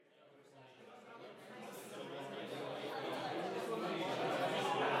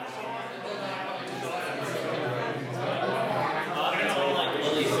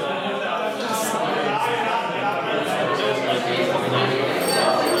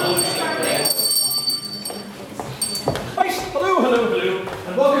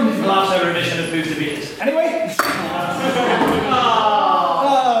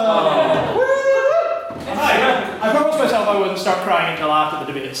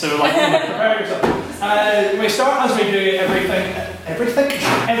late, so like prepare yourself. We start as we do every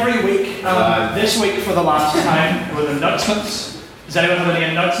week. This week for the last time with announcements. Does anyone have any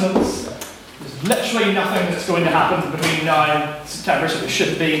announcements? There's literally nothing that's going to happen between now and September, so there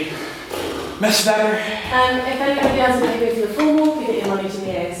should be. Miss Becker. If anybody has any go to the formal, you get your money to me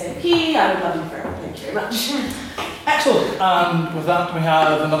ASAP. I would love you for it. Thank you very much. Excellent. And with that, we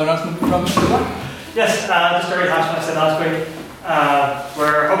have another announcement from Mr. Black. Yes, just to rehash what I said last week,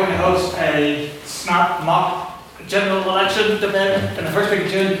 we're hoping to host a snap mock general election debate in the first week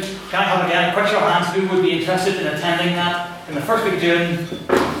of June. Can I have again, quick show of hands, who would be interested in attending that in the first week of June?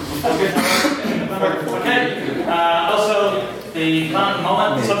 Okay. Also, the plan at the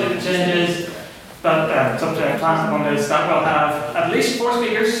moment, subject to changes, but subject plan at the moment is that we'll have at least 4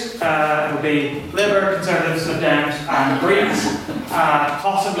 speakers. It will be Labour, Conservatives, Lib Dems, and Greens.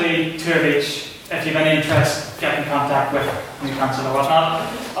 Possibly 2 of each. If you have any interest, get in contact with the council or whatnot.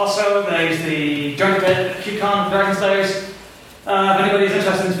 Also, there's the joint debate at QCon, Dragon Slayers. If anybody's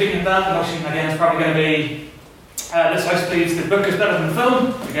interested in speaking at that, the motion again is probably going to be this house believes the book is better than the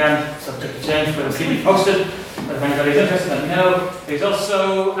film. Again, subject to change, but it'll still be posted. But if anybody's interested, let me know. There's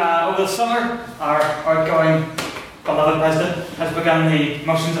also, over the summer, our outgoing beloved president has begun the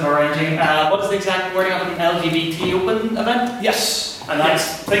motions of arranging. What is the exact wording of an LGBT open event? Yes. And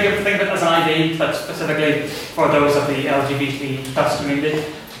that's, think of it as an ID, but specifically for those of the LGBT plus community.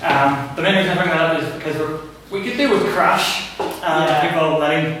 The main reason I bring that up is because we could do with crash, people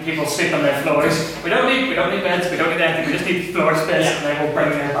letting people sleep on their floors. We don't need beds, we don't need anything, we just need floor space, and they will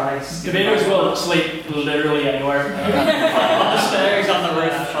bring their bodies. Debaters will sleep literally anywhere. On the stairs, on the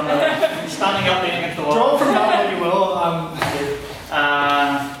roof, standing up leaning against the wall. Draw from that what you will.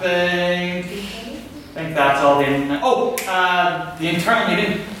 I think that's all the internal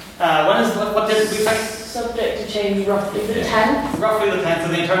meeting. What did we pick? Subject to change roughly the 10th. Roughly the 10th. So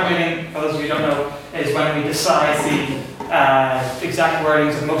the internal meeting, for those of you who don't know, is when we decide the exact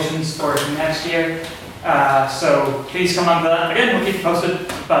wordings of motions for next year. So please come on to that. Again, we'll keep you posted.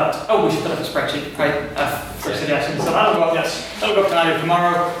 But we should put up a spreadsheet, right? For suggestions. So that'll go up. Yes, that'll go up tonight or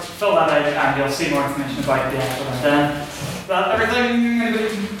tomorrow. Fill that out, and you'll see more information about the actual event. That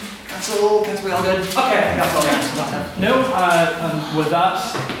everything. That's we all good? Okay, that's all. No, and with that,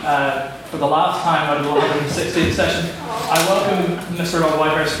 for the last time out of the 160th session, I welcome Mr. Rob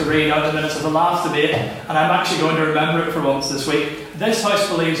Whitehurst to read out the minutes of the last debate, and I'm actually going to remember it for once this week. This House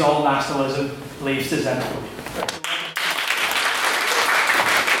believes all nationalism leads to xenophobia.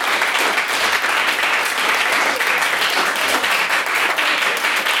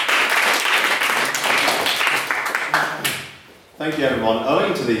 Thank you, everyone.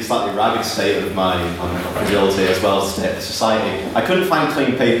 Owing to the slightly ragged state of my fragility as well as the state of society, I couldn't find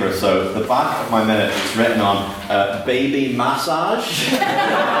clean paper, so the back of my minute is written on baby massage.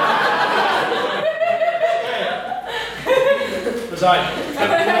 It's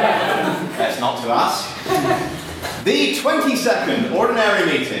not to ask. The 22nd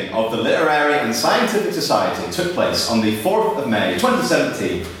Ordinary Meeting of the Literary and Scientific Society took place on the 4th of May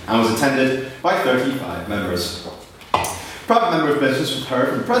 2017 and was attended by 35 members. Private member of business was heard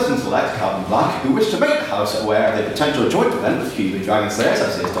from President-elect Calvin Black, who wished to make the House aware of a potential joint event with Cuban Dragon Slayers,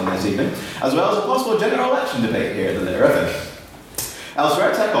 as he has done this evening, as well as a possible general election debate here at the Literific.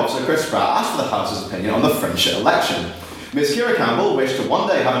 Elsewhere, Tech Officer Chris Spratt asked for the House's opinion on the French election. Ms. Kira Campbell wished to one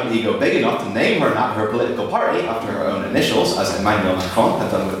day have an ego big enough to name her political party after her own initials, as Emmanuel Macron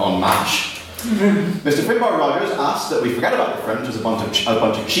had done with En Marche. Mr. Finbar Rogers asked that we forget about the French as a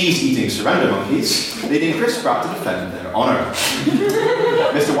bunch of cheese-eating surrender monkeys, leading Chris Spratt to defend their honour.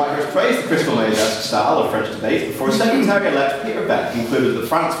 Mr. Whitehurst praised the Crystal Maze-esque style of French debate before Secretary-elect Peter Beck concluded that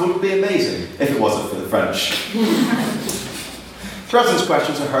France would be amazing if it wasn't for the French. The President's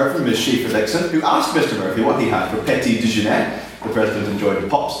questions are heard from Ms. Schieffer Dixon, who asked Mr. Murphy what he had for petit déjeuner. The President enjoyed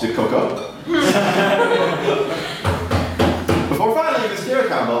pops de coco. Before finally, Ms. Kira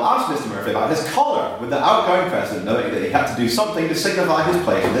Campbell asked Mr. Murphy about his collar, with the outgoing President knowing that he had to do something to signify his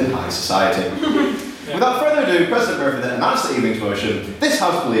place within high society. Without further ado, President Murphy then announced the evening's motion, "This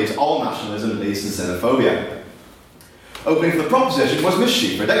House believes all nationalism leads to xenophobia." Opening for the proposition was Ms.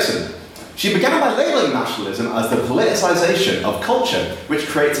 Schieffer Dixon. She began by labelling nationalism as the politicisation of culture, which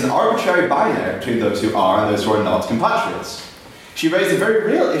creates an arbitrary binary between those who are and those who are not compatriots. She raised the very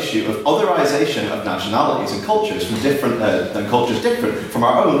real issue of otherisation of nationalities and cultures from different from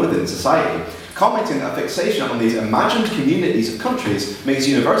our own within society, commenting that a fixation on these imagined communities of countries makes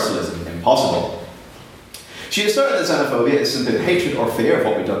universalism impossible. She asserted that xenophobia is simply the hatred or fear of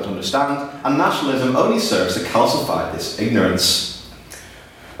what we don't understand, and nationalism only serves to calcify this ignorance.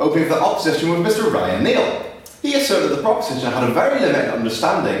 Opening for the opposition was Mr. Ryan Neal. He asserted that the proposition had a very limited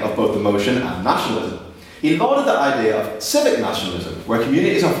understanding of both emotion and nationalism. He lauded the idea of civic nationalism, where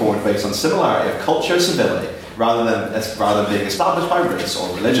communities are formed based on similarity of culture and civility, rather than being established by race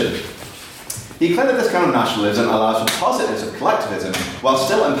or religion. He claimed that this kind of nationalism allows for the positives of collectivism while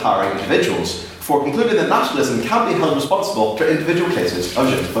still empowering individuals, for concluding that nationalism can be held responsible for individual cases of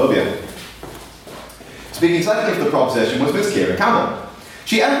xenophobia. Speaking secondly for the proposition was Ms. Kira Campbell.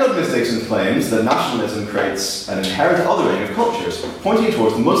 She echoed Ms. Dixon's claims that nationalism creates an inherent othering of cultures, pointing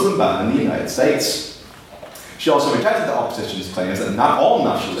towards the Muslim ban in the United States. She also rejected the opposition's claims that not all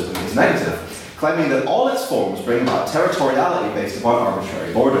nationalism is negative, claiming that all its forms bring about territoriality based upon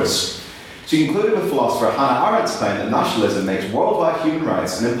arbitrary borders. She concluded with philosopher Hannah Arendt's claim that nationalism makes worldwide human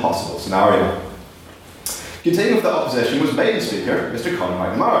rights an impossible scenario. Continuing with the opposition was maiden speaker, Mr. Conor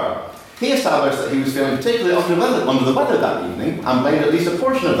McNamara. He established that he was feeling particularly under the weather that evening and blamed at least a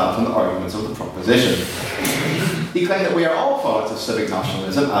portion of that on the arguments of the proposition. He claimed that we are all products of civic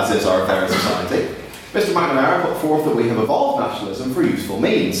nationalism, as is our very society. Mr. McNamara put forth that we have evolved nationalism for useful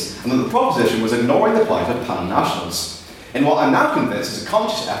means, and that the proposition was ignoring the plight of pan-nationals. In what I'm now convinced is a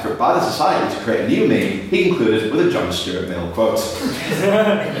conscious effort by the society to create a new meme, he concluded with a John Stuart Mill quote.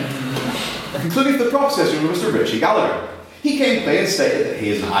 Concluding the proposition was Mr. Richie Gallagher. He came clean and stated that he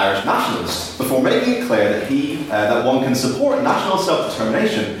is an Irish nationalist, before making it clear that that one can support national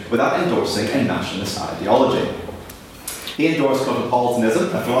self-determination without endorsing a nationalist ideology. He endorsed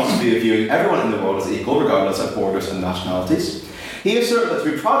cosmopolitanism, a philosophy of viewing everyone in the world as equal regardless of borders and nationalities. He asserted that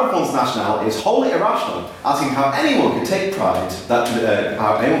to be proud of one's nationality is wholly irrational, asking how anyone could take pride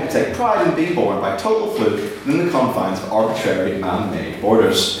in being born by total fluke within the confines of arbitrary man-made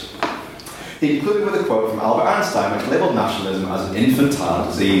borders. He concluded with a quote from Albert Einstein, which labelled nationalism as an infantile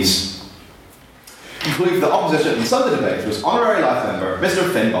disease. Concluding the opposition in some of the debate was honorary life member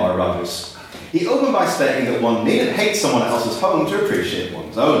Mr. Finbar Rogers. He opened by stating that one needn't hate someone else's home to appreciate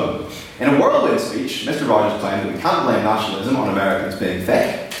one's own. In a whirlwind speech, Mr. Rogers claimed that we can't blame nationalism on Americans being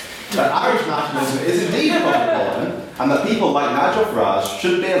thick, that Irish nationalism is indeed cosmopolitan, and that people like Nigel Farage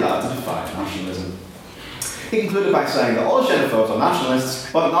should be allowed to define nationalism. He concluded by saying that all xenophobes are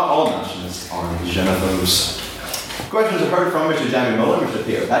nationalists, but not all nationalists are xenophobes. Questions are heard from Mr. Jamie Muller, Mr.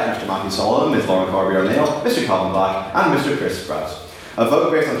 Peter Peck, Mr. Matthew Solomon, Ms. Lauren Corby-O'Neill, Mr. Colin Black, and Mr. Chris Spratt. A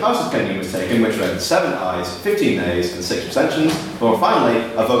vote based on House's opinion was taken, which read 7 ayes, 15 nays, and 6 abstentions. Or finally,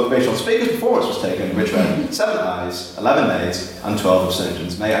 a vote based on Speaker's performance was taken, which read 7 ayes, 11 nays, and 12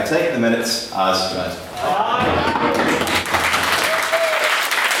 abstentions. May I take the minutes as read?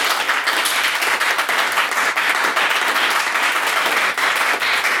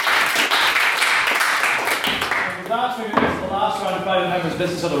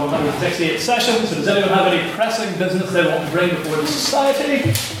 Business of the 168th session. So does anyone have any pressing business they want to bring before the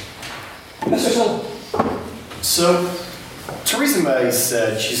society? Mr. Sullivan. So, Theresa May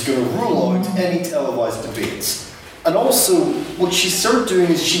said she's going to rule out any televised debates. And also, what she started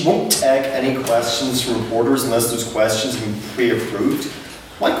doing is she won't take any questions from reporters unless those questions have been pre-approved.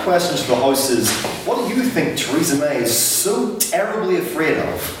 My question to the House is, what do you think Theresa May is so terribly afraid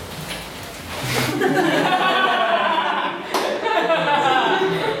of?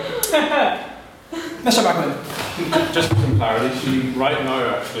 Mr. Macklin. Just for some clarity, she right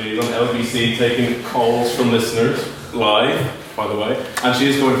now actually is on LBC taking calls from listeners live, by the way, and she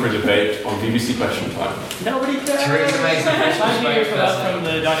is going for a debate on BBC Question Time. Nobody cares. Theresa May's the first Thank you for that from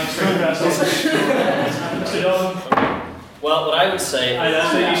the Downing Street Press. Mr. Dillon. Well, what I would say. I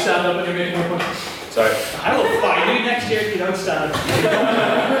say you stand up when you're making your point. Sorry. I will fine you next year if you don't stand up.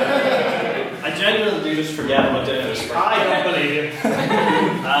 I genuinely do just forget what day it is. I don't believe you.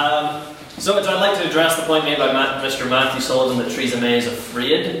 So I'd like to address the point made by Mr. Matthew Sullivan that Theresa May is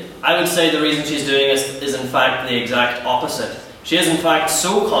afraid. I would say the reason she's doing this is in fact the exact opposite. She is in fact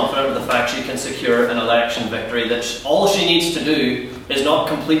so confident of the fact she can secure an election victory that all she needs to do is not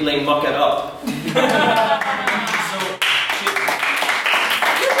completely muck it up.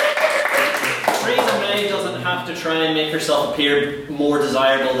 Theresa May doesn't have to try and make herself appear more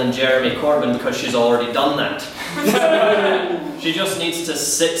desirable than Jeremy Corbyn because she's already done that. She just needs to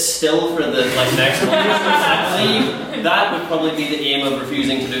sit still for the next month. I believe that would probably be the aim of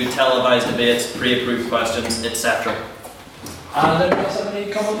refusing to do televised debates, pre-approved questions, etc. And anyone else have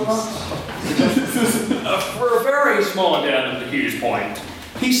any comment on that? For a very small addendum to Hugh's point,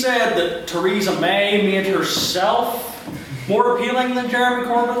 he said that Theresa May made herself more appealing than Jeremy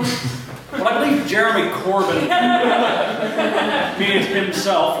Corbyn. But I believe Jeremy Corbyn made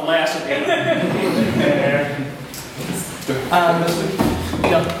himself less appealing.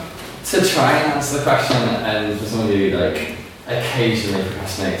 Yeah. To try and answer the question and for someone who occasionally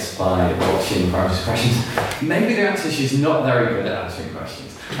procrastinates by watching primary questions, maybe the answer is she's not very good at answering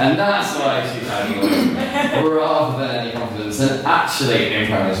questions. And that's why she's hiding away, rather than any confidence. And actually, in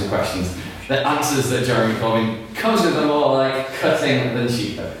primary questions, the answers that Jeremy Corbyn comes with are more like cutting than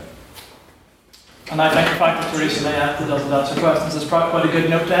sheep. And I think the fact that Theresa May doesn't answer questions is probably quite a good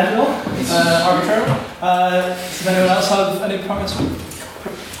note to end on, arbitrarily. Does anyone else have any comments?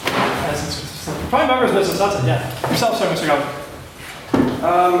 Prime Member's business, that's it, yeah. Yourself, sir, Mr. Gavin.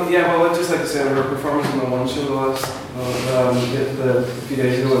 Yeah, well, I'd just like to say that her performance in the one show was, a few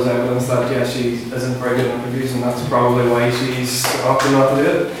days ago was evidence that, yeah, she isn't very good at interviews, and that's probably why she's opting not to do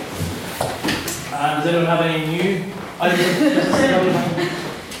it. Does anyone have any new items of business?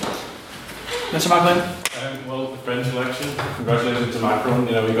 Mr. McLean? Well, the French election, congratulations to Macron.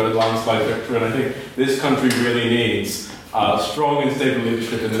 You know, we got a landslide victory, and I think this country really needs strong and stable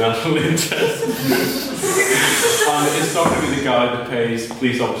leadership in the national interest. And it's not going to be the guy that pays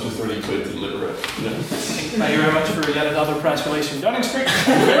police officers 30 quid to deliver it. You know? Thank you very much for yet another press release from Downing Street.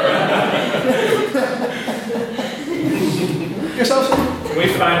 Yourself, sir? Can we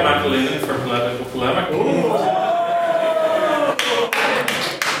find McLean for political polemic?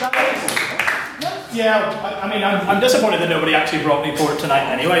 Yeah, I mean, I'm disappointed that nobody actually brought me port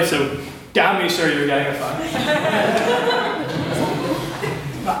tonight anyway, so damn you, sir, you're getting a fine.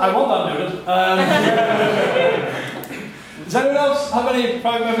 I want that noted. Does anyone else have any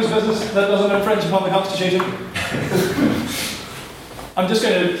private member's business that doesn't infringe upon the Constitution? I'm just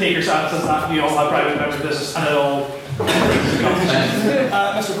going to take your silence as that you all have private member's business and it all infringes the Constitution.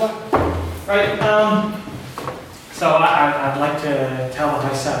 Mr. Black? Right, so I'd like to tell the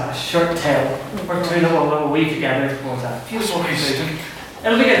House a short tale. We're doing a little week together for that beautiful occasion.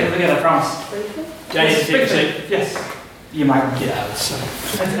 It'll be good, I promise. Yeah, you can see. Yes, you might. Yeah, so.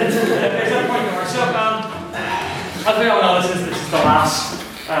 It's a point more. So, as we all know, this is the last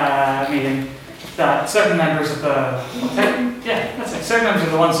meeting that certain members of the certain members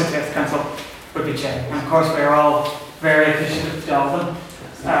of the 168th Council would be chairing. And of course, we are all very appreciative to all of them.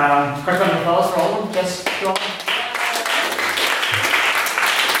 Quick round of applause for all of them. Yes, go on.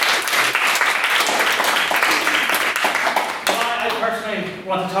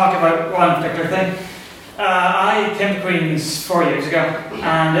 I want to talk about one particular thing. I came to Queen's 4 years ago,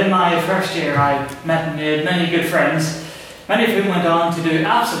 and in my first year I met and made many good friends, many of whom went on to do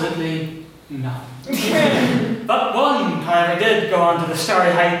absolutely nothing. But one, however, did go on to the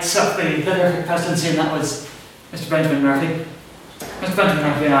starry heights of the literary presidency, and that was Mr. Benjamin Murphy. Mr. Benjamin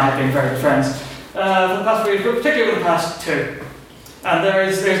Murphy and I have been very good friends for the past 4 years, but particularly over the past 2. And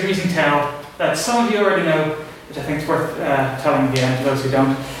there's a amusing tale that some of you already know, which I think is worth telling again to those who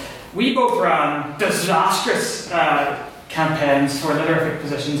don't. We both ran disastrous campaigns for literary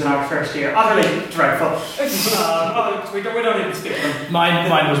positions in our first year. Utterly dreadful. We don't even speak of them.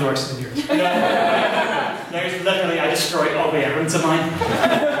 Mine was worse than yours. There's literally, I destroyed all the evidence of mine.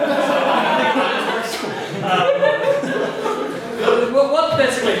 What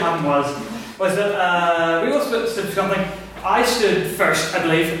basically happened was that we all stood for something. I stood first, I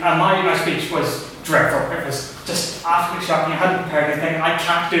believe, and my speech was dreadful. It was just absolutely shocking. I hadn't prepared anything. I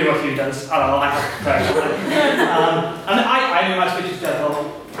can't do what Hugh does at all. I haven't prepared anything. And I knew my speech was dreadful.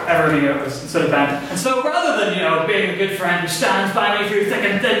 Everyone knew it was sort of bad. And so rather than, being a good friend who stands by me through thick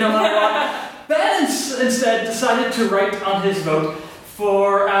and thin no matter what, Ben instead decided to write on his vote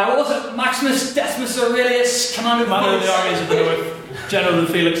for, what was it, Maximus Decimus Aurelius, commander of the armies of the North, General of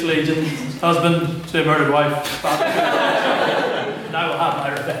the Felix Legion, husband to a murdered wife. And I will have my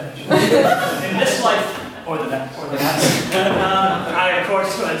revenge. In this life, or the next. I, of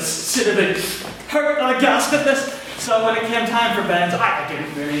course, was suitably hurt and aghast at this. So when it came time for Ben's, I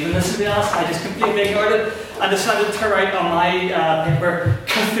didn't really even listen to be honest. I just completely ignored it and decided to write on my paper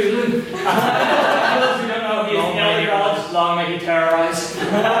Cthulhu. For those who don't know, he is the elder god, long may he terrorize.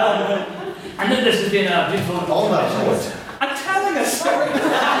 And then this has been a beautiful conversation. I'm telling a story.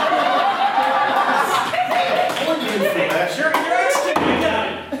 What do you think? You're asking me that.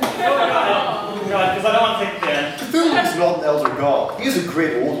 Oh God, because I don't want to take the end. Cthulhu is not an elder god. He is a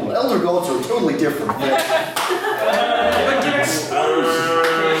great old one. Elder gods are a totally different thing.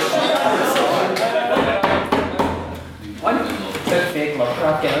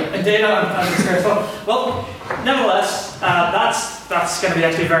 Indeed, I'm disgraceful. Well, nevertheless, that's going to be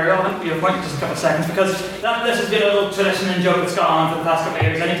actually very relevant to your point in just a couple of seconds, because this has been a little tradition and joke that's gone on for the past couple of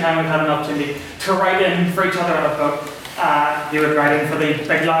years. Anytime we've had an opportunity to write in for each other on a book, you would write in for the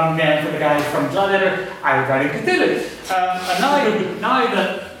big long name for the guy from Gladiator, I would write in Cthulhu. And now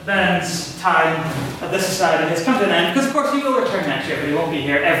that Ben's time at this society has come to an end, because of course he will return next year, but he won't be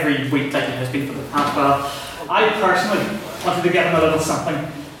here every week like he has been for the past while. I personally wanted to get him a little something.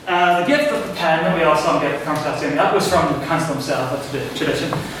 The gift of the pen that we all saw him get at the conversation, that was from the council himself, that's the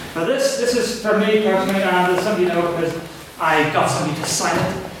tradition. Now this is for me personally, and as some of you know, because I got somebody to sign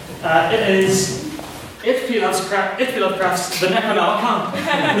it. It is H.P. Lovecraft's The Necronomicon,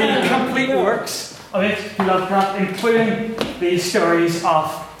 the complete works of H.P. Lovecraft, including the stories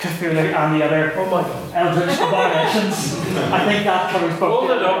of Cthulhu and the other eldritch abominations. I think that covers both.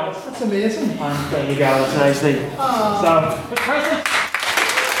 Hold it up. That's amazing. And there you go, that's nicely. So, the present.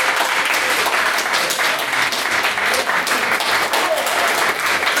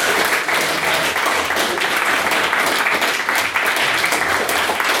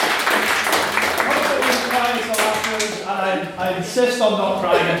 I insist on not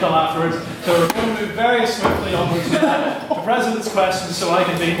crying until afterwards, so we're going to move very swiftly onwards to the President's questions so I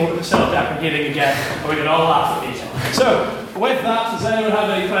can be more self-deprecating again, and we can all laugh at each other. So, with that, does anyone have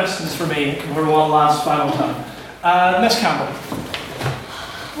any questions for me for one last final time? Miss Campbell.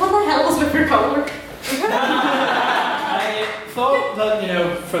 What the hell was with your colour? I thought that,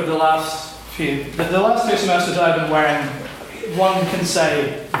 for the last two semesters I've been wearing, one can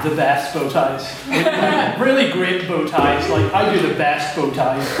say, the best bow ties. Really great bow ties, like I do the best bow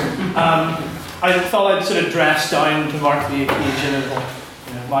ties. I thought I'd sort of dress down to mark the occasion of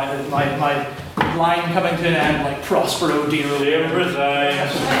my line coming to an end, like Prospero Di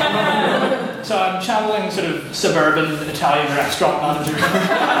So I'm channeling sort of suburban Italian restaurant manager.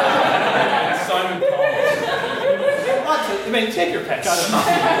 Simon Cowell. Take your pick, I don't know.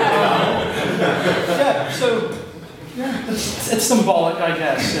 Yeah, so... Yeah, it's symbolic, I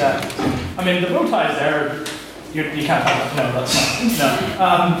guess. Yeah. The bow ties there. You can't have it. No, that's not.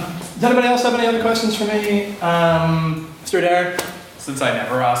 No. Does anybody else have any other questions for me? Mr. Adair? Since I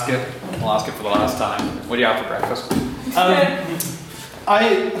never ask it, I'll ask it for the last time. What do you have for breakfast? I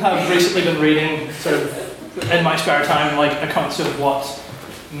have recently been reading, sort of, in my spare time, like accounts of what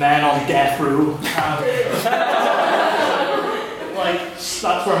men on death row have.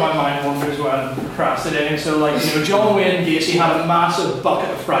 That's where my mind wanders when I'm procrastinating. So, John Wayne Gacy had a massive bucket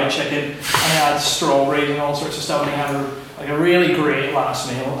of fried chicken, and he had strawberries and all sorts of stuff, and he had a really great last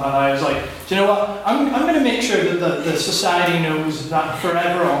meal. And I was like, do you know what? I'm going to make sure that the society knows that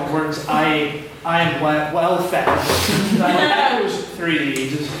forever onwards I am well fed. That echoes through the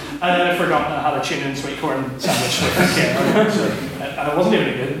ages. And then I forgot that I had a tuna and sweet corn sandwich with and it wasn't even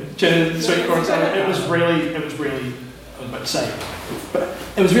a good tuna and sweet corn sandwich. It was really. I was about to say, but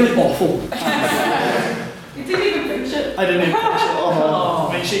it was really awful. You didn't even finish it. I didn't even finish it. Oh.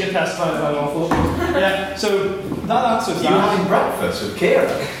 She can testify about awful. Yeah, so that answers that. You having breakfast with Kira?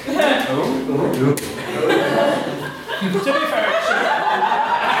 To be fair,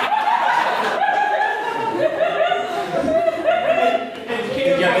 you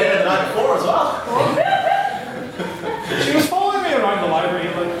get dinner the night before as well. She was following me around the library,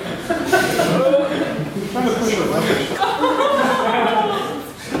 trying to push her rubbish.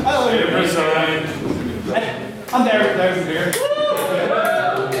 And there's the beer.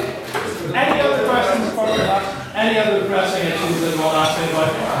 Any other questions before we last? Any other pressing issues that you want to ask me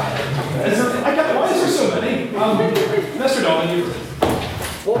about? Why is there so many? Mr. Donoghue.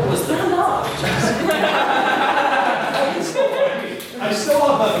 What was the... I still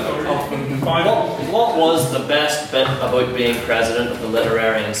have that What was the best bit about being president of the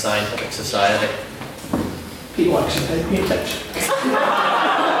Literary and Scientific Society? People actually pay me attention.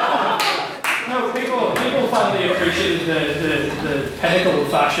 No, people finally appreciated the pinnacle of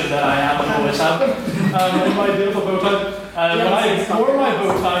fashion that I am and always have been. In my beautiful bow tie. When I wore my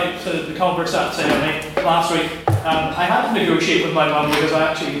bow tie to the conference at ceremony last week, I had to negotiate with my mum because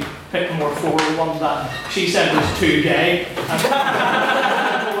I actually picked a more floral one that she said was too gay. And I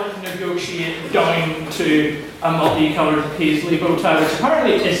had to negotiate down to a multicoloured paisley bow tie, which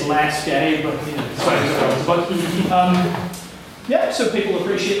apparently is less gay, but it's fine as well. But yeah, so people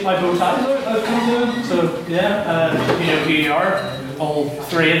appreciate my bow ties I've come to. So yeah, you know who you are, all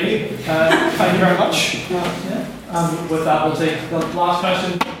three of you. Thank you very much. With that, we'll take the last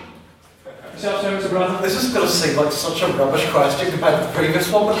question. This is going to seem like such a rubbish question compared to the previous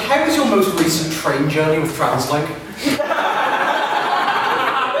one, but how was your most recent train journey with TransLink?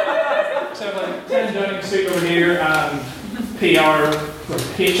 So like 10 Downing Street over here, PR or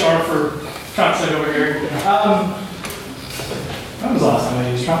HR for TransLink over here. When was the last time I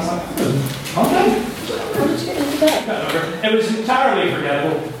used TransLink? Okay. How did you get into bed? It was entirely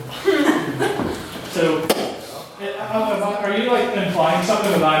forgettable. So. Are you like implying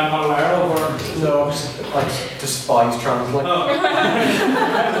something that I'm not aware of, or no? I despise TransLink. Oh.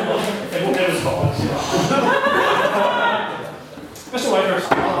 it was false. Mr. Whitehurst.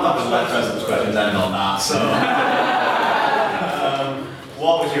 I'll have to let President's questions end on that. So.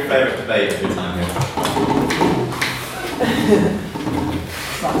 what was your favourite debate of your time here?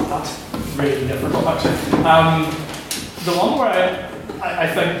 That's really difficult, actually. The one where I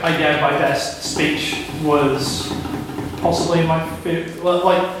think I gave my best speech was possibly my favourite.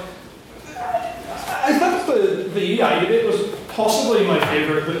 Like, I think the UI debate was possibly my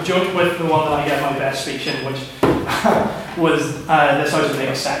favourite, but joint with the one that I gave my best speech in, which was this house being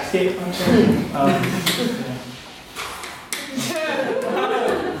a sex tape, actually.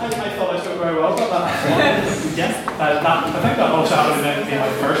 I thought I spoke very well about that. Yeah, I think that also happened to be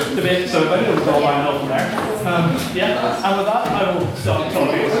my first debate, so I think it was all downhill from there. Yeah, and with that, I will stop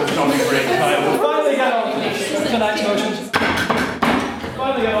talking about something great. I will finally get on to tonight's motion.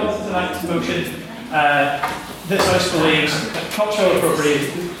 This house believes that cultural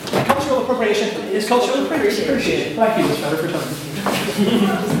appropriation is cultural appreciation. Thank you, Ms. Feather, for telling me.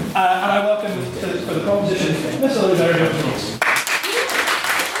 And I welcome for the proposition, Ms. Elizabeth Jones.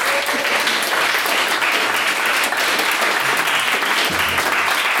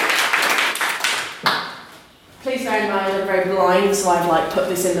 Please bear in mind I'm very blind, so I've put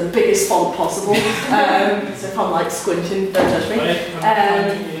this in the biggest font possible. So if I'm squinting, don't judge me.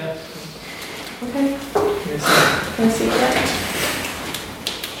 Okay. Can I see that?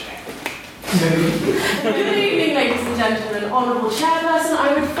 Good evening, ladies and gentlemen, Honourable Chairperson.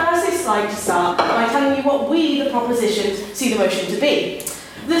 I would firstly like to start by telling you what we, the proposition, see the motion to be.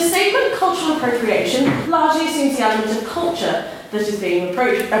 The statement cultural appropriation largely assumes the element of culture that is being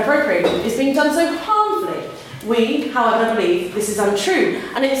appropriated is being done so harmfully. We, however, believe this is untrue,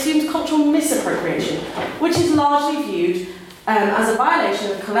 and it assumes cultural misappropriation, which is largely viewed as a violation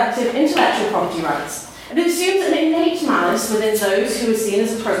of collective intellectual property rights. It assumes an innate malice within those who are seen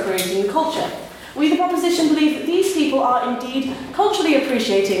as appropriating the culture. We, the proposition, believe that these people are indeed culturally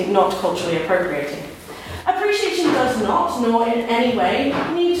appreciating, not culturally appropriating. Appreciation does not, nor in any way,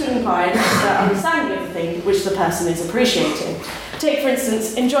 need to imply the understanding of the thing which the person is appreciating. Take, for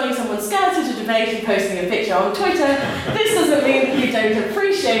instance, enjoying someone's skirt at a debate and posting a picture on Twitter. This doesn't mean that you don't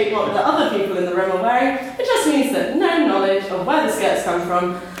appreciate what the other people in the room are wearing. It just means that no knowledge of where the skirts come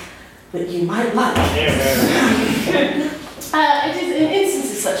from that you might like. It is in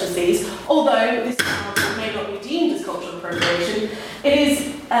instances such as these, although this may not be deemed as cultural appropriation, it is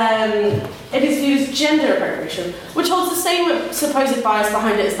viewed as gender appropriation, which holds the same supposed bias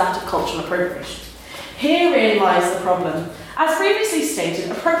behind it as that of cultural appropriation. Herein lies the problem. As previously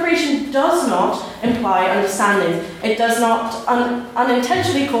stated, appropriation does not imply understanding. It does not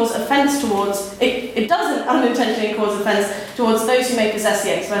unintentionally cause offence towards. It doesn't unintentionally cause offence towards those who may possess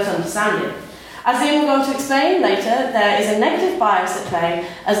the expert understanding. As Ian will go on to explain later, there is a negative bias at play,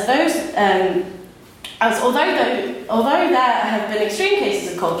 although there have been extreme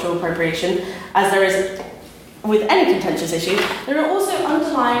cases of cultural appropriation, as there is with any contentious issue, there are also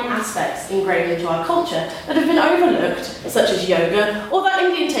underlying aspects ingrained into our culture that have been overlooked, such as yoga or that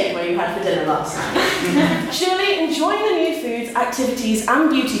Indian takeaway you had for dinner last night. Surely, enjoying the new foods, activities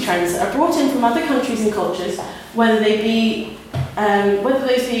and beauty trends that are brought in from other countries and cultures, whether those be from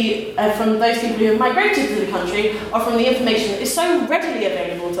those people who have migrated to the country or from the information that is so readily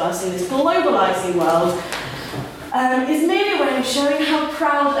available to us in this globalising world, is merely a way of showing how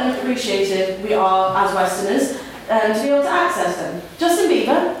proud and appreciative we are as Westerners to be able to access them. Justin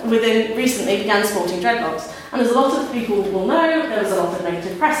Bieber recently began sporting dreadlocks, and as a lot of people will know, there was a lot of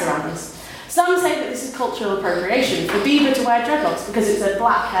negative press around this. Some say that this is cultural appropriation for Bieber to wear dreadlocks because it's a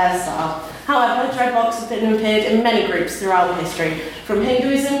black hairstyle. However, dreadlocks have been appeared in many groups throughout history, from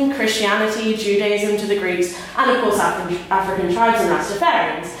Hinduism, Christianity, Judaism to the Greeks, and of course African tribes and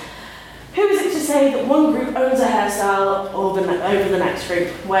Rastafarians. Who is it to say that one group owns a hairstyle over the next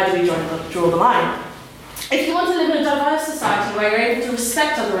group? Where do we draw the line? If you want to live in a diverse society where you're able to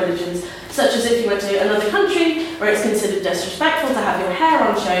respect other religions, such as if you went to another country where it's considered disrespectful to have your hair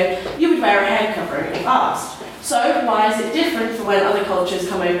on show, you would wear a head covering if asked. So why is it different for when other cultures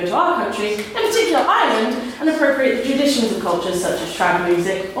come over to our country, in particular Ireland, and appropriate the traditions of cultures such as trad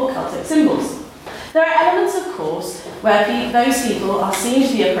music or Celtic symbols? There are elements, of course, where those people are seen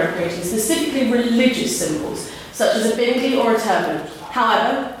to be appropriating specifically religious symbols, such as a bindi or a turban.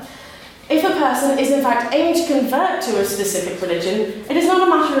 However, if a person is in fact aiming to convert to a specific religion, it is not a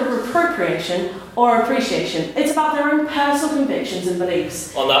matter of appropriation or appreciation. It's about their own personal convictions and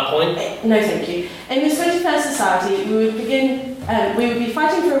beliefs. On that point? No, thank you. In this 21st society, we would be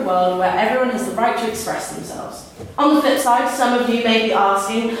fighting for a world where everyone has the right to express themselves. On the flip side, some of you may be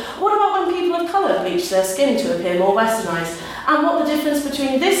asking, what about when people of colour bleach their skin to appear more westernised? And what the difference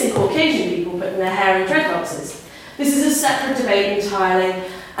between this and Caucasian people putting their hair in dreadlocks is? This is a separate debate entirely.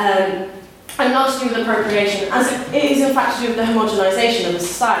 And and not to do with appropriation, as it is in fact to do with the homogenisation of the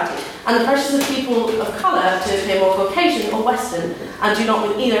society, and the pressures of people of colour to appear more Caucasian or Western, and do not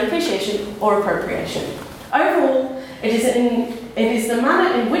with either appreciation or appropriation. Overall, it is the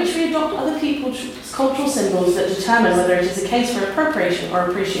manner in which we adopt other people's cultural symbols that determine whether it is a case for appropriation or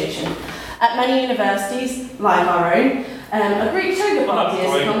appreciation. At many universities, like our own, a Greek toga party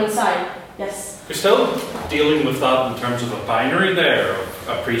is a common sight. Yes? We're still dealing with that in terms of a binary there of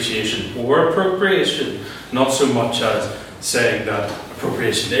appreciation or appropriation, not so much as saying that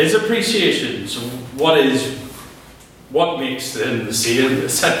appropriation is appreciation. So what makes them the same,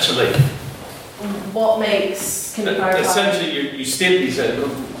 essentially? What makes... Can you clarify? Essentially, you state these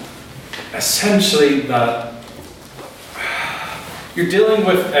essentially that you're dealing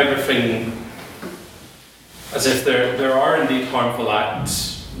with everything as if there are indeed harmful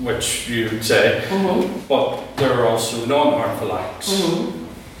acts, which you would say, but there are also non-harmful acts.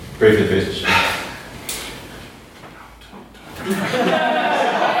 Briefly, please.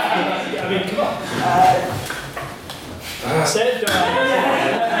 I mean, come on. Say it,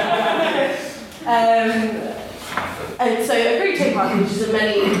 and so a Greek toga party, which is a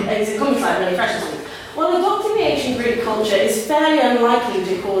common sight of many festivals. While adopting the ancient Greek culture is fairly unlikely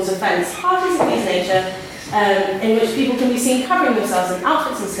to cause offence, parties of this nature, in which people can be seen covering themselves in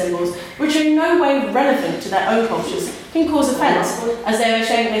outfits and symbols which are in no way relevant to their own cultures, can cause offence, as they are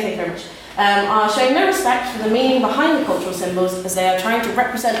showing, are showing no respect for the meaning behind the cultural symbols as they are trying to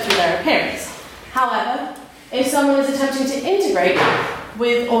represent through their appearance. However, if someone is attempting to integrate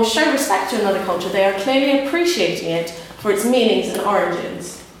with or show respect to another culture, they are clearly appreciating it for its meanings and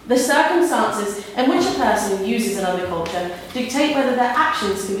origins. The circumstances in which a person uses another culture dictate whether their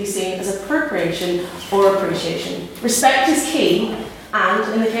actions can be seen as appropriation or appreciation. Respect is key,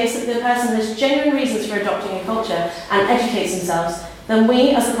 and in the case that the person has genuine reasons for adopting a culture and educates themselves, then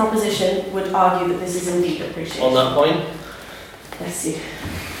we as a proposition would argue that this is indeed appreciation. On that point, bless you. I'm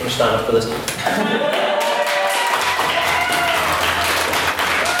going to stand up for this.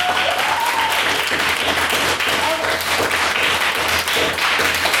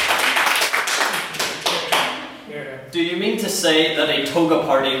 Do you mean to say that a toga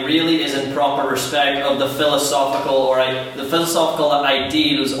party really is in proper respect of the philosophical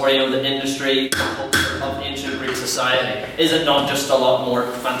ideals or the industry of ancient Greek society? Is it not just a lot more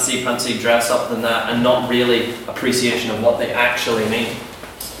fancy dress up than that, and not really appreciation of what they actually mean?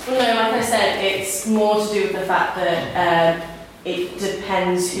 Well, no, like I said, it's more to do with the fact that it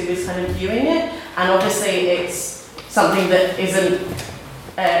depends who is kind of viewing it, and obviously it's something that isn't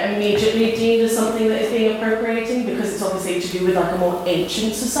immediately deemed as something that is being appropriating, because it's obviously to do with like a more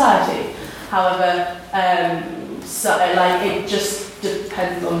ancient society. However, it just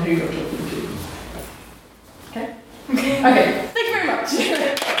depends on who you're talking to. Okay? Okay, thank you very much.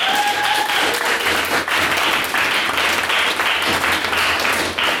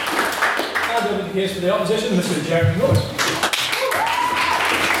 And over the case for the opposition, Mr. Jeremy Rose.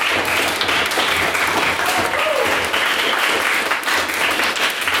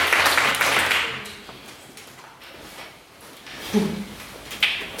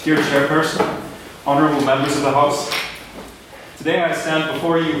 Dear Chairperson, Honourable Members of the House, today I stand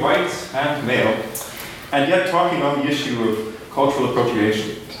before you white and male, and yet talking on the issue of cultural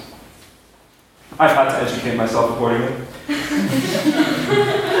appropriation. I've had to educate myself accordingly.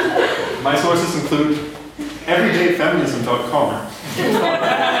 My sources include everydayfeminism.com.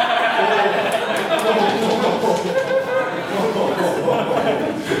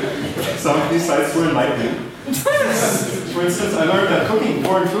 Some of these sites were enlightening. For instance, I learned that cooking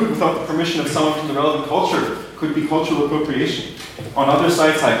foreign food without the permission of someone from the relevant culture could be cultural appropriation. On other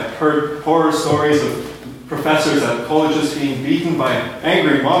sites, I've heard horror stories of professors at colleges being beaten by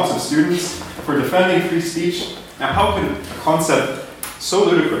angry mobs of students for defending free speech. Now, how can a concept so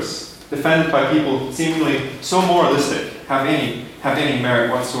ludicrous, defended by people seemingly so moralistic, have any merit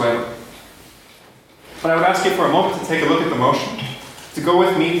whatsoever? But I would ask you for a moment to take a look at the motion, to go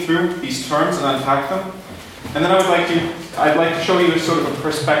with me through these terms and unpack them. And then I'd like to show you sort of a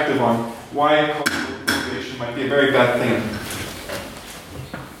perspective on why cultural appropriation might be a very bad thing.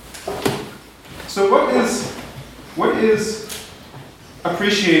 So what is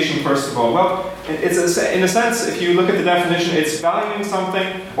appreciation, first of all? Well, in a sense, if you look at the definition, it's valuing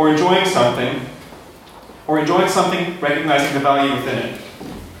something or enjoying something, recognizing the value within it.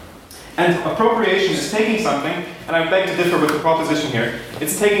 And appropriation is taking something, and I beg to differ with the proposition here,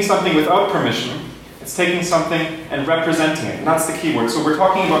 it's taking something without permission. It's taking something and representing it, and that's the key word. So we're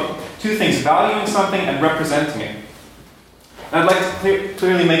talking about two things, valuing something and representing it. And I'd like to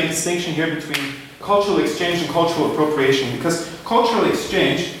clearly make a distinction here between cultural exchange and cultural appropriation, because cultural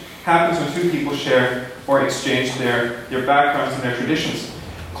exchange happens when two people share or exchange their backgrounds and their traditions.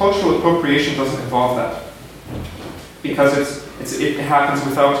 Cultural appropriation doesn't involve that, because it happens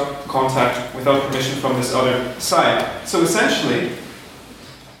without contact, without permission from this other side. So essentially,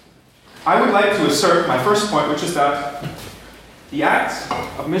 I would like to assert my first point, which is that the act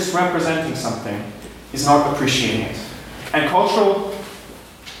of misrepresenting something is not appreciating it. And cultural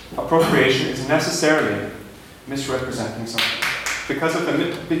appropriation is necessarily misrepresenting something because of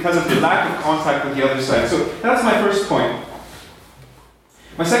the lack of contact with the other side. So that's my first point.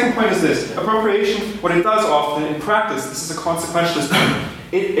 My second point is this. Appropriation, what it does often in practice, this is a consequentialist point,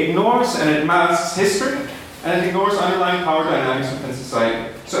 it ignores and it masks history, and it ignores underlying power dynamics within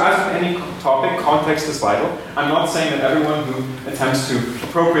society. So as with any topic, context is vital. I'm not saying that everyone who attempts to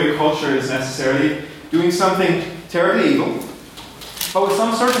appropriate culture is necessarily doing something terribly evil. But with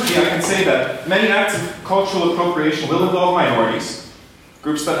some certainty I can say that many acts of cultural appropriation will involve minorities,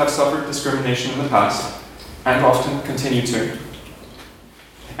 groups that have suffered discrimination in the past, and often continue to.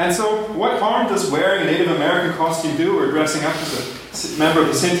 And so, what harm does wearing a Native American costume do, or dressing up as a member of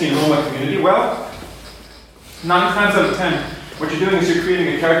the Sinti and Roma community? Well, 9 times out of 10, what you're doing is you're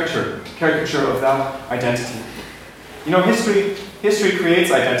creating a caricature of that identity. You know, history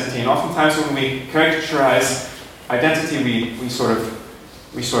creates identity, and oftentimes when we caricaturize identity, we sort of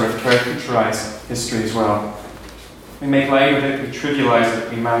caricaturize history as well. We make light of it, we trivialize it,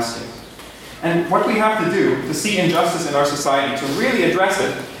 we mask it. And what we have to do to see injustice in our society, to really address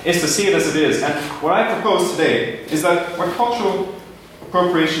it, is to see it as it is. And what I propose today is that what cultural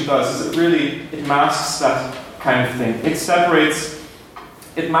appropriation does is it masks that kind of thing.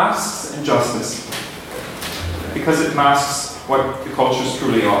 It masks injustice because it masks what the cultures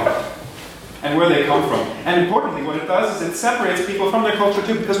truly are and where they come from. And importantly, what it does is it separates people from their culture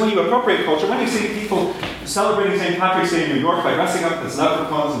too, because when you appropriate culture, when you see people celebrating St. Patrick's Day in New York by dressing up as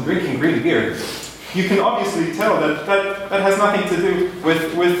leprechauns and drinking green beer, you can obviously tell that has nothing to do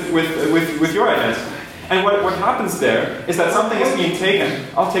with your identity. And what happens there is that something is being taken,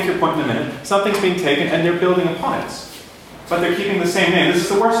 I'll take your point in a minute, something's being taken and they're building upon it. But they're keeping the same name. This is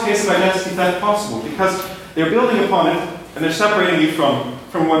the worst case of identity theft possible, because they're building upon it and they're separating you from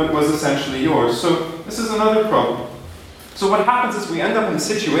what was essentially yours. So this is another problem. So what happens is we end up in a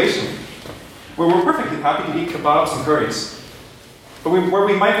situation where we're perfectly happy to eat kebabs and curries, but where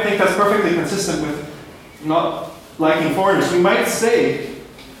we might think that's perfectly consistent with not liking foreigners. We might say,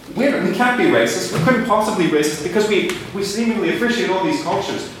 we can't be racist, we couldn't possibly be racist, because we seemingly appreciate all these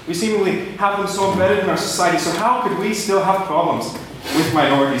cultures. We seemingly have them so embedded in our society, so how could we still have problems with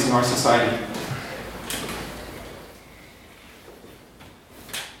minorities in our society?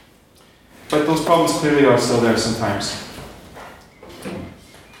 But those problems clearly are still there sometimes.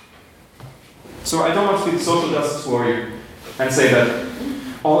 So I don't want to be the social justice warrior and say that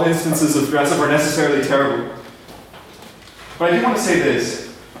all instances of dress-up are necessarily terrible. But I do want to say this.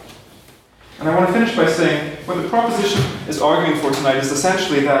 And I want to finish by saying what the proposition is arguing for tonight is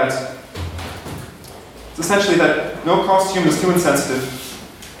essentially that no costume is too insensitive,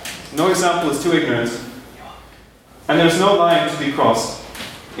 no example is too ignorant, and there's no line to be crossed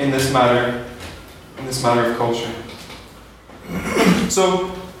in this matter of culture.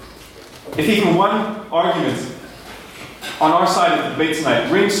 So, if even one argument on our side of the debate tonight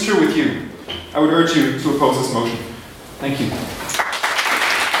rings true with you, I would urge you to oppose this motion. Thank you.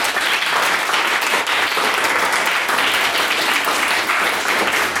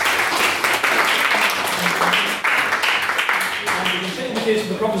 In the case of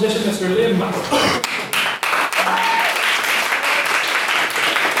the proposition, Mr. Liam.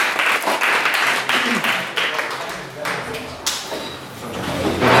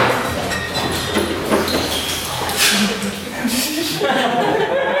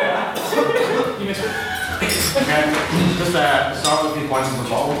 Just start with a few points of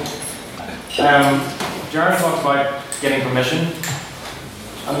rebuttal. Jared talked about getting permission.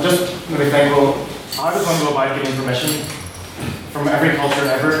 I'm just maybe thinking, well, how does one go about getting permission from every culture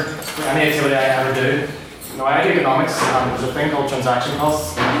ever, for any activity I ever do? No, I do economics, and there's a thing called transaction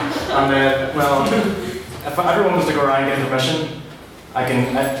costs. And well, if everyone was to go around getting permission, I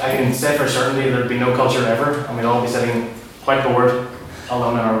can say for certainty there'd be no culture ever, and we'd all be sitting quite bored,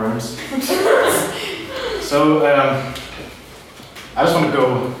 alone in our rooms. So, I just want to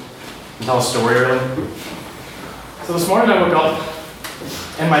go and tell a story, really. So this morning I woke up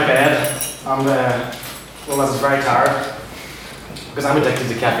in my bed, and well, I was very tired, because I'm addicted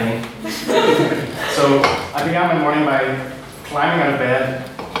to caffeine. So I began my morning by climbing out of bed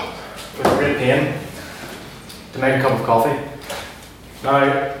with great pain to make a cup of coffee.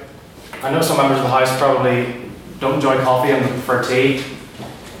 Now, I know some members of the House probably don't enjoy coffee and prefer tea.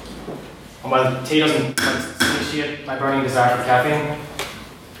 while tea doesn't satiate my burning desire for caffeine,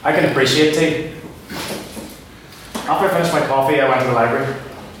 I can appreciate tea. After I finished my coffee, I went to the library.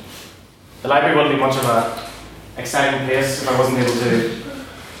 The library wouldn't be much of an exciting place if I wasn't able to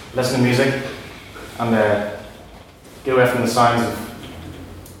listen to music and get away from the sounds of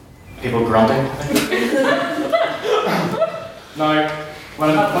people grunting. Now,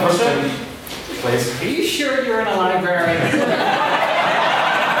 when I'm first in, please. Are you sure you're in a library?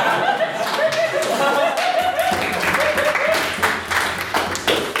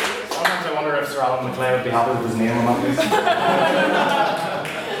 Sometimes I wonder if Sir Alan McClay would be happy with his name on that place.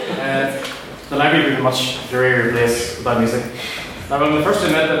 The library would be a much drearier place without music. Now, when we first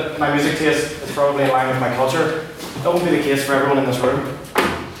admit that my music taste is probably in line with my culture, that won't be the case for everyone in this room.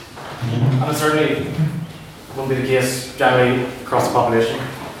 And it certainly won't be the case generally across the population.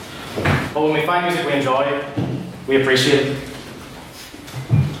 But when we find music we enjoy, we appreciate it.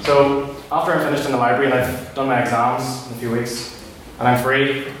 So, after I'm finished in the library and I've done my exams in a few weeks, and I'm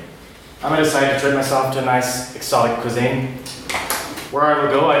free, I might decide to treat myself to a nice exotic cuisine. Where I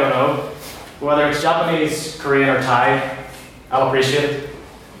will go, I don't know. Whether it's Japanese, Korean, or Thai, I'll appreciate it.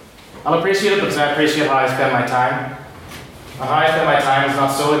 I'll appreciate it because I appreciate how I spend my time. And how I spend my time is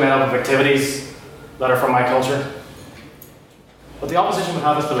not solely made up of activities that are from my culture. What the opposition would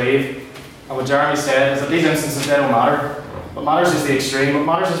have us believe, and what Jeremy said, is that these instances, they don't matter. What matters is the extreme. What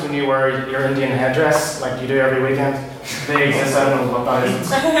matters is when you wear your Indian headdress, like you do every weekend. They exist, I don't know what that is.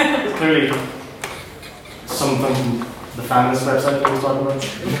 It's clearly something from the feminist website that we was talking about.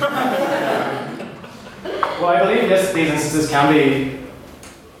 Well, I believe these instances can be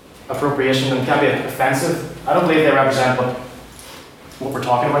appropriation and can be offensive. I don't believe they represent what we're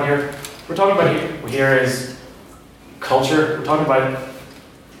talking about here. We're talking about here is culture. We're talking about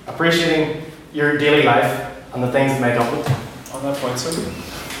appreciating your daily life and the things that make up it. On that point, sir?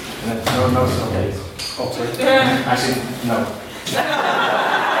 No, it's okay. Oh, sorry. Actually, no.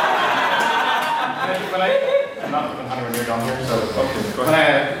 I'm not looking anywhere near done here, so. Okay, go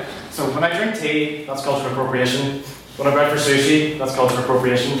ahead. When I drink tea, that's cultural appropriation. When I go out for sushi, that's cultural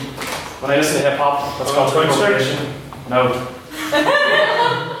appropriation. When I listen to hip hop, that's cultural appropriation. No.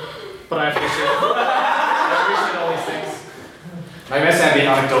 But I appreciate all these things. I may say I'm being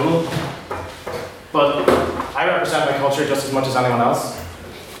anecdotal, but I represent my culture just as much as anyone else.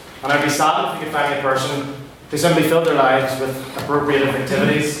 And I'd be sad if you could find me a person who simply filled their lives with appropriative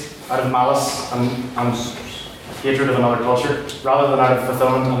activities out of malice and hatred of another culture, rather than out of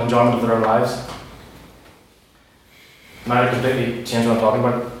fulfillment and enjoyment of their own lives. Now I completely changed what I'm talking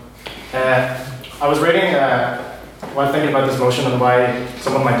about. I was reading, while thinking about this motion and why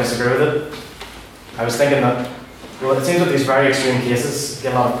someone might disagree with it, I was thinking that, well, it seems that these very extreme cases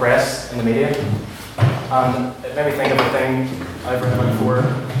get a lot of press in the media, and it made me think of a thing I've read about before,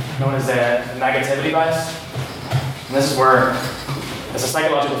 known as negativity bias. And this is where it's a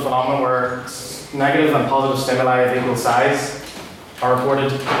psychological phenomenon where negative and positive stimuli of equal size are reported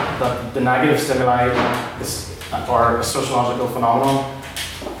that the negative stimuli are a sociological phenomenon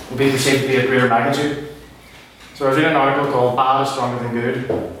will be perceived to be of greater magnitude. So I was reading an article called Bad is Stronger Than Good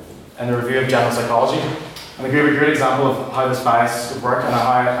in the Review of General Psychology, and they gave a great example of how this bias would work, and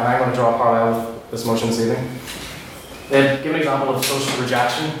I'm going to draw a parallel with this motion this evening. They give an example of social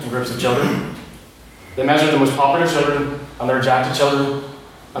rejection in groups of children. They measured the most popular children and the rejected children,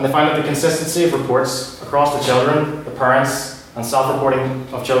 and they found that the consistency of reports across the children, the parents, and self-reporting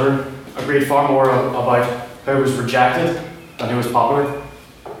of children agreed far more about who was rejected than who was popular.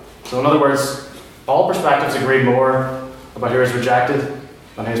 So in other words, all perspectives agreed more about who was rejected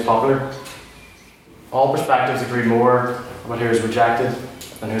than who was popular. All perspectives agreed more about who was rejected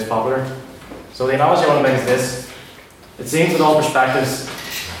than who was popular. So the analogy I want to make is this. It seems that all perspectives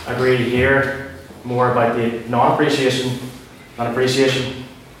agree here more about the non-appreciation than appreciation.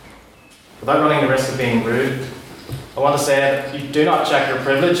 Without running the risk of being rude, I want to say that you do not check your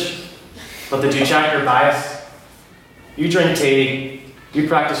privilege, but that you check your bias. You drink tea, you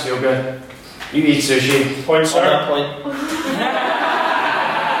practice yoga, you eat sushi. Point, sir. On that point.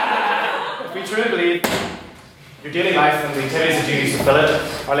 If we truly believe your daily life and the activities that you use to fill it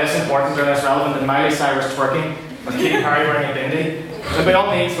are less important or less relevant than Miley Cyrus twerking or Katy Perry wearing a bindi, then by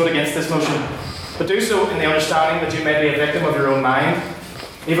all means vote against this motion. But do so in the understanding that you may be a victim of your own mind,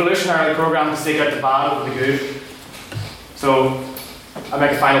 evolutionarily programmed to seek out the bad over the good. So, I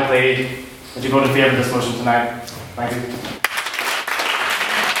make a final plea that you vote in favour of this motion tonight. Thank you.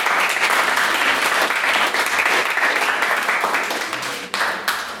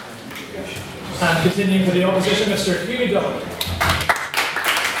 And continuing for the opposition, Mr. Hughie Dillon.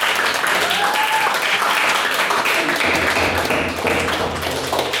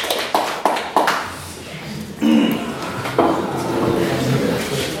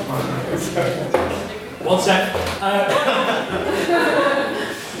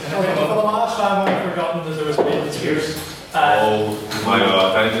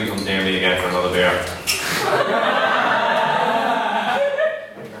 please come near me again for another beer?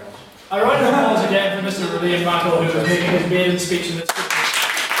 A round of applause again for Mr. Liam Mackle, who was making his maiden speech in this.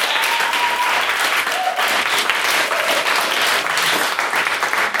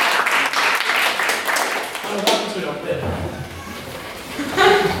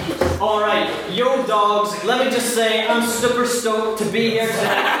 Alright, yo dogs, let me just say I'm super stoked to be here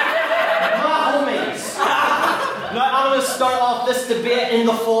tonight. My homies. Now I'm going to start off this debate in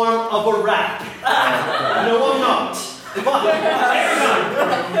the form of a rap. No, I'm not. But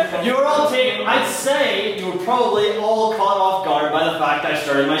you're all taken. I'd say you were probably all caught off guard by the fact I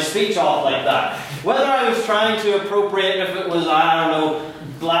started my speech off like that. Whether I was trying to appropriate, if it was, I don't know,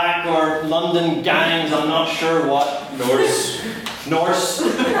 black or London gangs, I'm not sure what. Norse.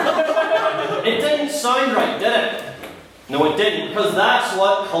 It didn't sound right, did it? No, it didn't, because that's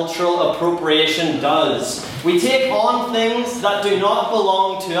what cultural appropriation does. We take on things that do not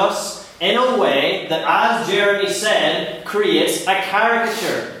belong to us in a way that, as Jeremy said, creates a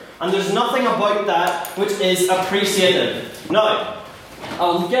caricature. And there's nothing about that which is appreciative. Now,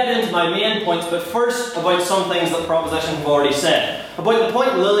 I'll get into my main points, but first about some things that Proposition have already said. About the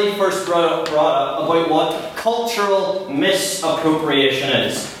point Lily first brought up about what cultural misappropriation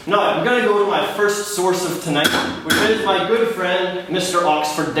is. Now, I'm going to go to my first source of tonight, which is my good friend, Mr.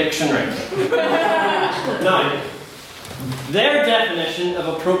 Oxford Dictionary. Now, their definition of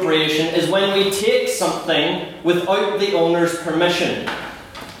appropriation is when we take something without the owner's permission.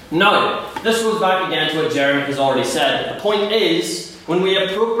 Now, this goes back again to what Jeremy has already said. The point is, when we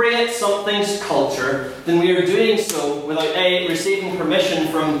appropriate something's culture, then we are doing so without A, receiving permission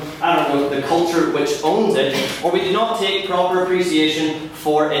from, I don't know, the culture which owns it, or we do not take proper appreciation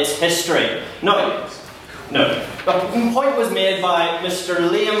for its history. No. The point was made by Mr.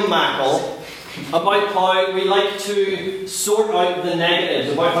 Liam Mackle about how we like to sort out the negatives,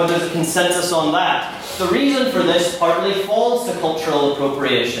 about how there's a consensus on that. The reason for this partly falls to cultural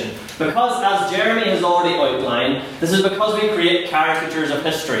appropriation, because as Jeremy has already outlined, this is because we create caricatures of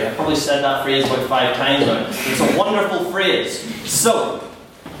history. I've probably said that phrase about 5 times now. It's a wonderful phrase. So,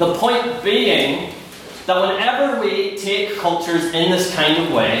 the point being that whenever we take cultures in this kind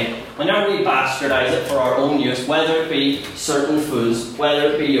of way, whenever we bastardize it for our own use, whether it be certain foods,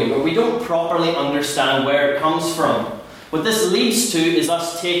 whether it be yoga, we don't properly understand where it comes from. What this leads to is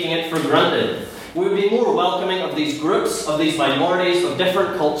us taking it for granted. We would be more welcoming of these groups, of these minorities, of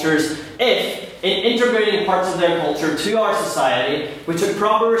different cultures, if, in integrating parts of their culture to our society, we took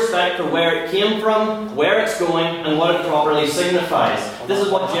proper respect for where it came from, where it's going, and what it properly signifies. This is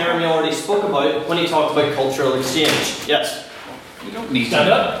what Jeremy already spoke about when he talked about cultural exchange. Yes? You don't need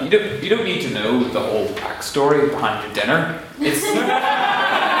to. You don't need to know the whole backstory behind your dinner. It's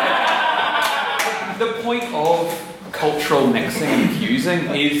the point of cultural mixing and fusing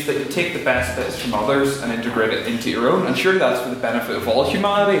is that you take the best bits from others and integrate it into your own, and surely that's for the benefit of all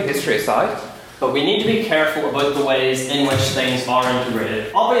humanity, history aside. But we need to be careful about the ways in which things are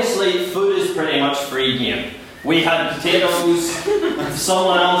integrated. Obviously, food is pretty much free game. We had potatoes,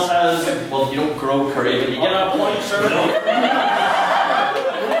 someone else has, well, you don't grow curry, but you get a point, sir.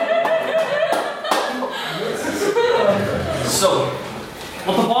 So,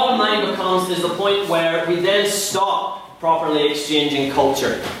 what the bottom line becomes is the point where we then stop properly exchanging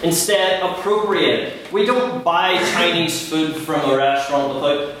culture. Instead, appropriate it. We don't buy Chinese food from a restaurant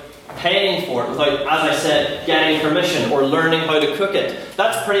without paying for it, without, as I said, getting permission or learning how to cook it.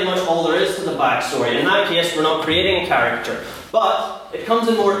 That's pretty much all there is to the backstory. In that case, we're not creating a caricature. But it comes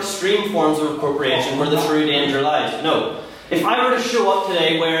in more extreme forms of appropriation where the true danger lies. No. If I were to show up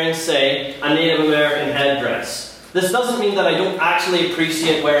today wearing, say, a Native American headdress, this doesn't mean that I don't actually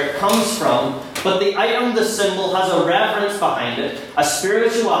appreciate where it comes from, but the item, the symbol, has a reverence behind it, a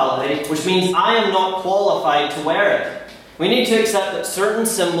spirituality, which means I am not qualified to wear it. We need to accept that certain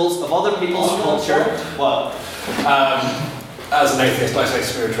symbols of other people's culture... What? As an atheist, I say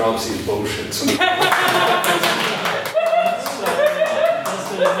spirituality is bullshit. So. That's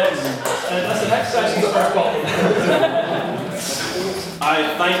the next session's first call.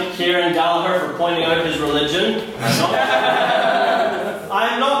 I thank Kieran Gallagher for pointing out his religion.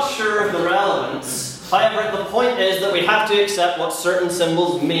 I'm not sure of the relevance. However, the point is that we have to accept what certain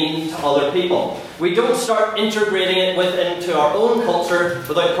symbols mean to other people. We don't start integrating it into our own culture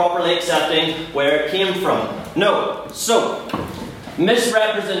without properly accepting where it came from. No. So,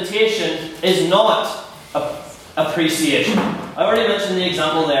 misrepresentation is not appreciation. I already mentioned the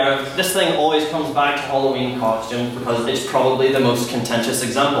example there. This thing always comes back to Halloween costumes because it's probably the most contentious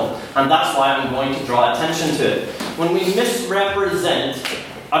example. And that's why I'm going to draw attention to it. When we misrepresent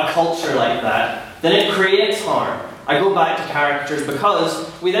a culture like that, then it creates harm. I go back to caricatures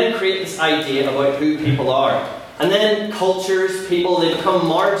because we then create this idea about who people are. And then cultures, people, they become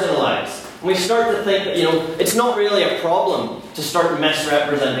marginalised. And we start to think that, it's not really a problem to start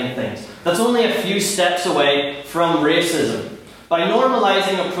misrepresenting things. That's only a few steps away from racism. By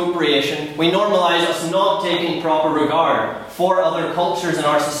normalising appropriation, we normalise us not taking proper regard for other cultures in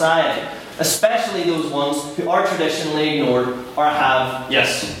our society, especially those ones who are traditionally ignored or have,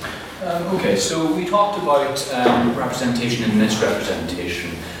 yes. Okay, so we talked about representation and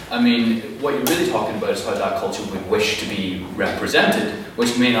misrepresentation. I mean, what you're really talking about is how that culture would wish to be represented,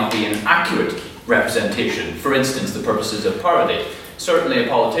 which may not be an accurate representation. For instance, the purposes of parody. Certainly a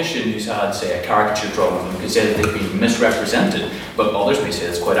politician who's had, say, a caricature drawn of them can say that they've been misrepresented, but others may say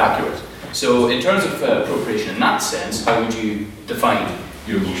it's quite accurate. So in terms of appropriation in that sense, how would you define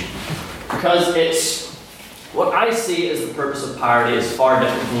your motion? Because what I see as the purpose of parody is far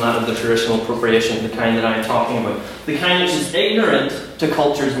different from that of the traditional appropriation, the kind that I'm talking about. The kind which is ignorant to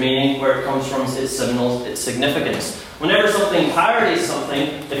culture's meaning, where it comes from, its symbols, its significance. Whenever something parodies something,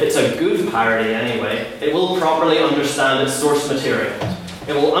 if it's a good parody anyway, it will properly understand its source material.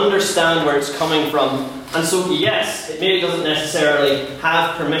 It will understand where it's coming from. And so, yes, it maybe doesn't necessarily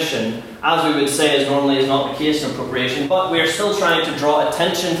have permission, as we would say is normally is not the case in appropriation, but we are still trying to draw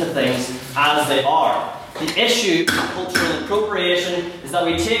attention to things as they are. The issue with cultural appropriation is that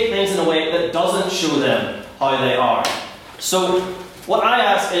we take things in a way that doesn't show them how they are. So, what I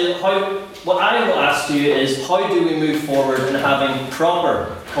will ask you is, how do we move forward in having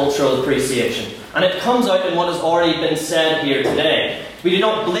proper cultural appreciation? And it comes out in what has already been said here today. We do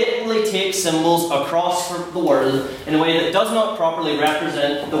not blatantly take symbols across the world in a way that does not properly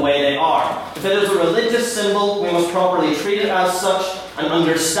represent the way they are. If it is a religious symbol, we must properly treat it as such and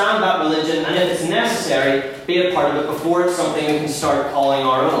understand that religion, and if it's necessary, be a part of it before it's something we can start calling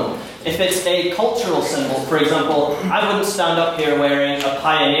our own. If it's a cultural symbol, for example, I wouldn't stand up here wearing a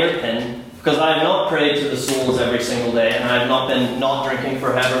pioneer pin because I have not prayed to the souls every single day and I have not been not drinking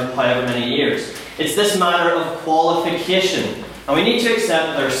for however many years. It's this matter of qualification. And we need to accept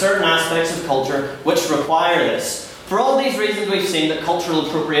that there are certain aspects of culture which require this. For all these reasons, we've seen that cultural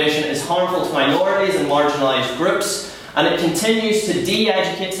appropriation is harmful to minorities and marginalised groups, and it continues to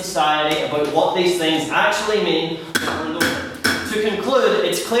de-educate society about what these things actually mean. To conclude,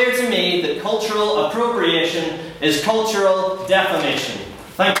 it's clear to me that cultural appropriation is cultural defamation.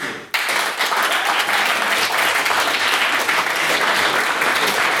 Thank you.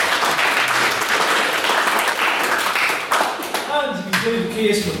 And to conclude the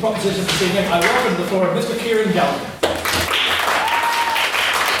case for the proposition this evening, I welcome the floor of Mr. Kieran Gallagher.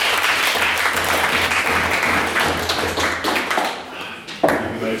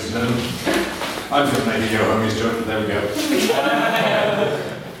 Ladies and gentlemen, I'm just going to make a homies joke, but there we go.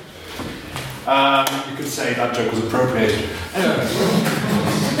 You could say that joke was appropriated. Anyway.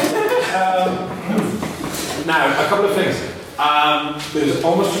 Now, a couple of things. There's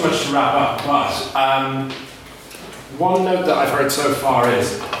almost too much to wrap up, but one note that I've heard so far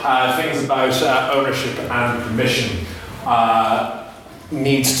is things about ownership and permission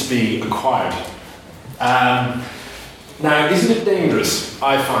needs to be acquired. Now, isn't it dangerous,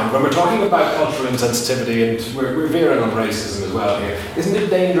 I find, when we're talking about cultural insensitivity, and we're veering on racism as well here, isn't it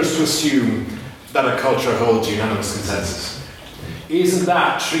dangerous to assume that a culture holds unanimous consensus? Isn't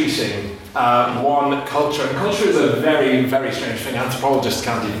that treating one culture, and culture is a very, very strange thing, anthropologists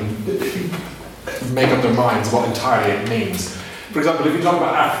can't even make up their minds what entirely it means. For example, if you talk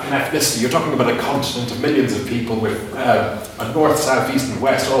about African ethnicity, you're talking about a continent of millions of people with a north, south, east and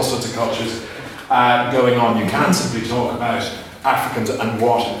west, all sorts of cultures going on. You can't simply talk about Africans and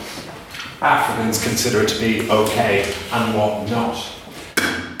what Africans consider to be okay and what not.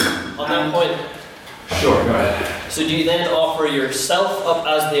 On that point, sure, go ahead. So do you then offer yourself up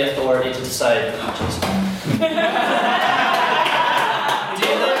as the authority to decide?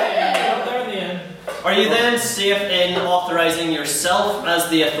 Are you then safe in authorising yourself as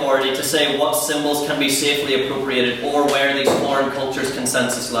the authority to say what symbols can be safely appropriated or where these foreign cultures'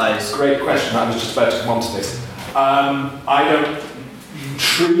 consensus lies? Great question. I was just about to come on to this. I'm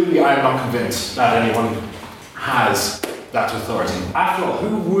not convinced that anyone has that authority. After all,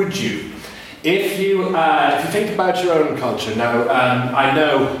 who would you? If you think about your own culture, now I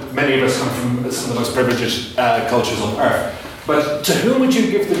know many of us come from some of the most privileged cultures on earth, but to whom would you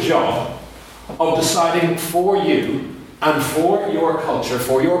give the job of deciding for you and for your culture,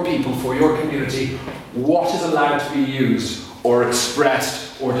 for your people, for your community, what is allowed to be used or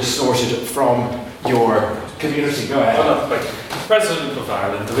expressed or distorted from your community? Go ahead. Well, like President of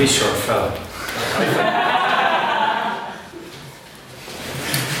Ireland, the wee short fella.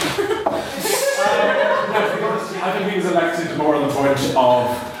 I've think he was elected more on the point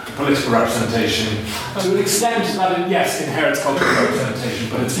of political representation to an extent that it, yes, inherits cultural representation,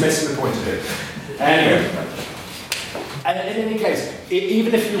 but it's missing the point of it. Anyway, in any case,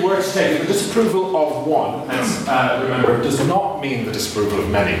 even if you were to take the disapproval of one, as remember, does not mean the disapproval of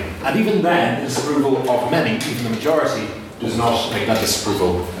many. And even then, the disapproval of many, even the majority, does not make that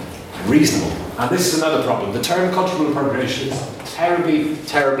disapproval reasonable. And this is another problem. The term cultural appropriation is terribly,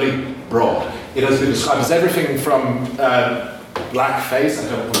 terribly broad. It has been described as everything from blackface, I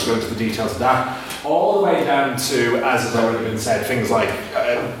don't want to go into the details of that, all the way down to, as has already been said, things like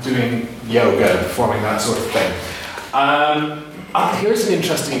doing yoga, performing that sort of thing. Here's an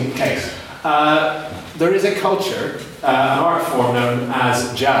interesting case. There is a culture, an art form known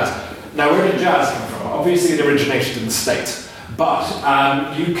as jazz. Now, where did jazz come from? Obviously, it originated in the States, but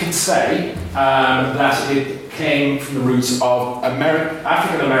you could say that it came from the roots of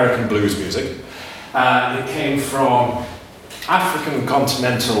African-American blues music. It came from African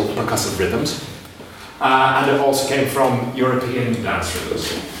continental percussive rhythms, and it also came from European dance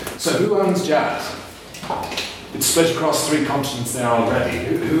rhythms. So who owns jazz? It's split across 3 continents there already.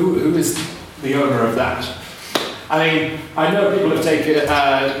 Who is the owner of that? I mean, I know people have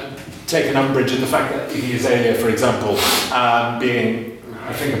taken umbrage at the fact that Iggy Azalea, for example, being,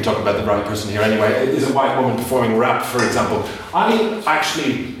 I think I'm talking about the right person here anyway, is a white woman performing rap, for example. I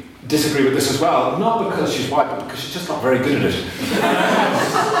actually disagree with this as well, not because she's white, but because she's just not very good at it.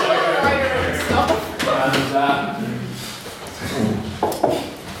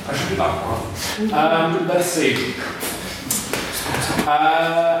 I should do that one. Let's see.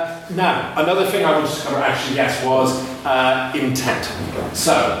 Now, another thing I wanted to cover actually, yes, was intent.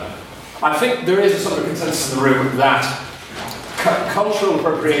 So, I think there is a sort of consensus in the room that cultural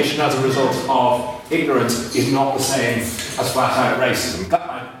appropriation as a result of ignorance is not the same as flat-out racism.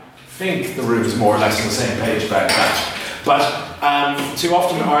 I think the room is more or less on the same page about that. But too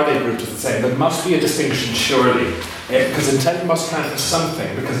often are they grouped as the same. There must be a distinction, surely, because intent must count for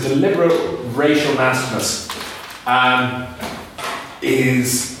something, because deliberate racial nastiness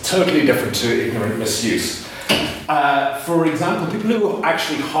is totally different to ignorant misuse. For example, people who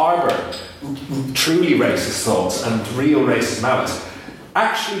actually harbour truly racist thoughts and real racist malice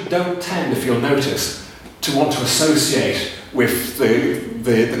actually don't tend, if you'll notice, to want to associate with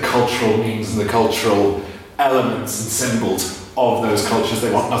the cultural means and the cultural elements and symbols of those cultures they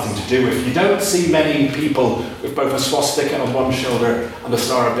want nothing to do with. You don't see many people with both a swastika on one shoulder and a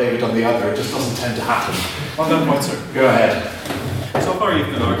Star of David on the other. It just doesn't tend to happen. On that point, sir. Go ahead. So far you've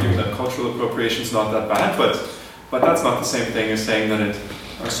been arguing that cultural appropriation is not that bad, but that's not the same thing as saying that it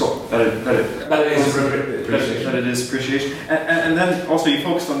is appreciation. And then also you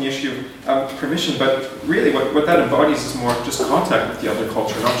focused on the issue of permission, but really what that embodies is more just contact with the other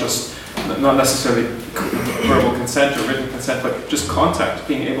culture, not necessarily verbal consent or written consent, but just contact,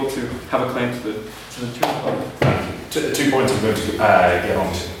 being able to have a claim to the truth. 2 points I'm going to get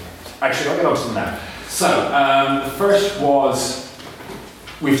on to. Actually, I'll get on to them now. So, the first was,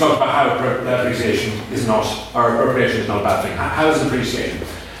 we've talked about how appropriation is not a bad thing. How is appreciation?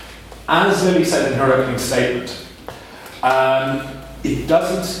 As Lily said in her opening statement, it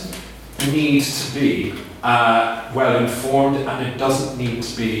doesn't need to be well informed, and it doesn't need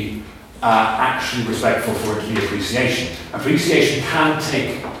to be actually respectful for it to be appreciation. Appreciation can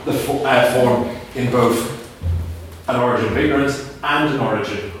take the form in both an origin of ignorance and an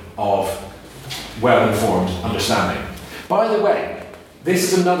origin of well-informed understanding. By the way,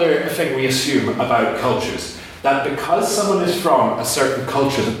 this is another thing we assume about cultures, that because someone is from a certain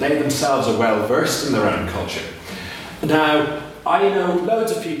culture, that they themselves are well versed in their own culture. Now, I know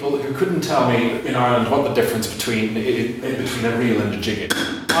loads of people who couldn't tell me in Ireland what the difference between a reel and a jig is.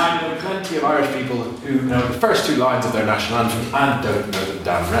 I know plenty of Irish people who know the first 2 lines of their national anthem and don't know the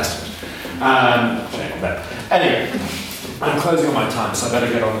damn rest of it. Shame on that. Anyway, I'm closing on my time, so I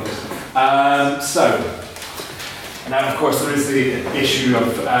better get on with this. Now, of course, there is the issue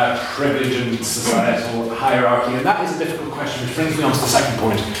of privilege and societal hierarchy, and that is a difficult question, which brings me on to the second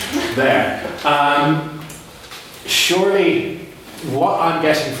point there. Surely, what I'm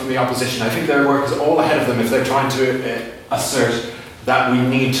getting from the opposition, I think their work is all ahead of them if they're trying to assert that we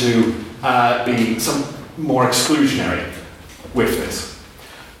need to be some more exclusionary with this.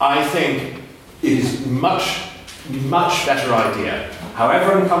 I think it is much better idea,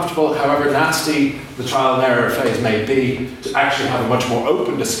 however uncomfortable, however nasty the trial and error phase may be, to actually have a much more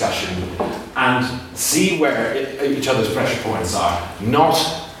open discussion and see where each other's pressure points are.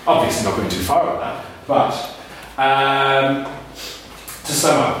 Obviously not going too far with that, but to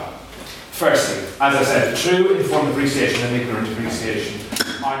sum up, firstly, as I said, true informed appreciation and ignorant appreciation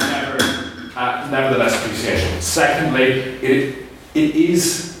are never nevertheless appreciation. Secondly, it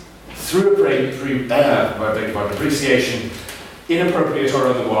is through appreciation, inappropriate or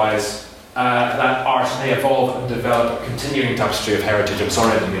otherwise, that art may evolve and develop a continuing tapestry of heritage. I'm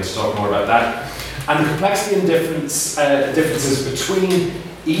sorry I didn't get to talk more about that. And the complexity and differences between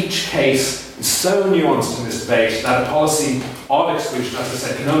each case is so nuanced in this debate that a policy of exclusion, as I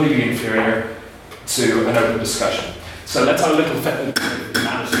said, can only be inferior to an open discussion. So let's have a little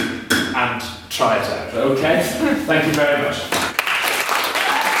humanity and try it out, okay? Thank you very much.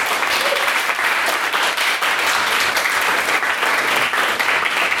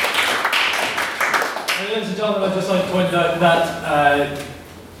 Ladies and gentlemen, I'd just like to point out that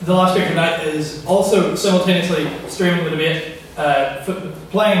the last speaker tonight is also simultaneously streaming the debate,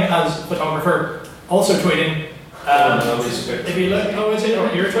 playing as photographer, also tweeting. If you look, oh, is it?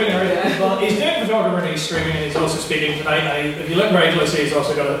 Oh, you're tweeting, right? Well, he's doing photographer and he's streaming and he's also speaking tonight. And if you look very closely, he's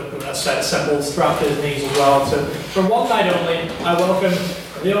also got a set of symbols strapped to his knees as well. So, for one night only, I welcome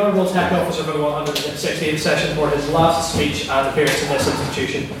the Honourable Tech Officer for the 168th session for his last speech and appearance in this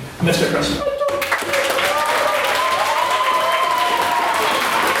institution, Mr. Chris.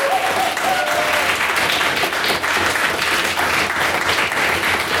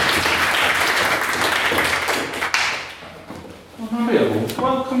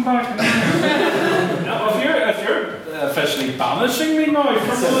 Welcome back. Now, if you're officially banishing me now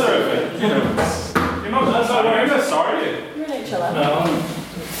from the other event, you're not that's not wearing this, are you? You're an HLM. No.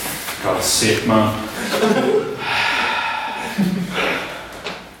 God's sake, man.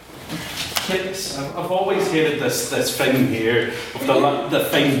 Kids, I've always hated this thing here, with the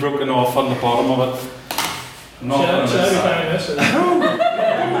thing broken off on the bottom of it. Not on this side. No,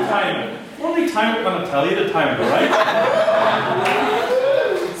 time it. Only time it when I tell you to time it, right?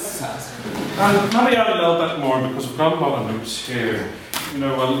 And maybe add a little bit more because we've got a lot of notes here.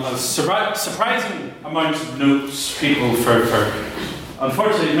 A surprising amount of notes, people, for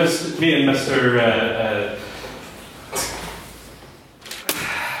unfortunately, me and Mr.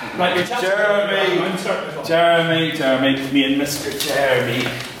 Jeremy, me and Mr. Jeremy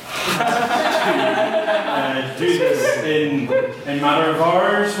do this in matter of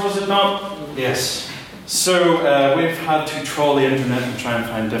hours, was it not? Yes. So we've had to trawl the internet and try and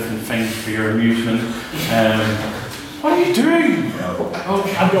find different things for your amusement. What are you doing?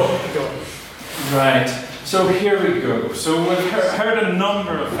 Okay, I'm going. Right. So here we go. So we've heard a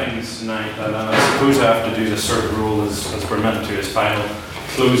number of things tonight, and I suppose I have to do this sort of rule as we're meant to, as final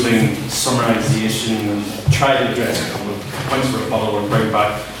closing summarisation, and try to address a couple of points of rebuttal and bring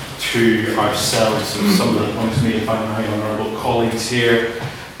back to ourselves some of the points made by my honourable colleagues here.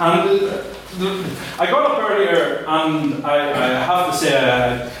 And I got up earlier and I have to say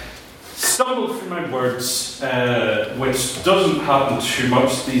I stumbled through my words, which doesn't happen too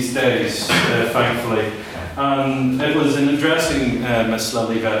much these days, thankfully. And it was in addressing Miss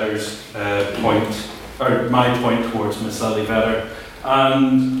Lily Vedder's point, or my point towards Miss Lily Vedder.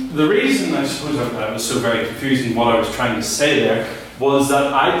 And the reason I suppose I was so very confused in what I was trying to say there was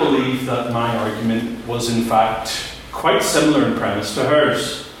that I believe that my argument was in fact quite similar in premise to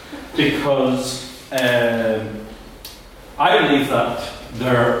hers. Because I believe that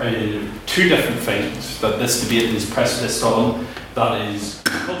there are two different things that this debate is prejudiced on, that is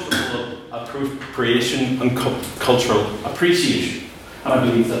cultural appropriation and cultural appreciation. And I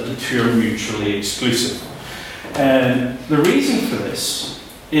believe that the two are mutually exclusive. The reason for this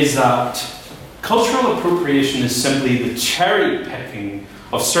is that cultural appropriation is simply the cherry picking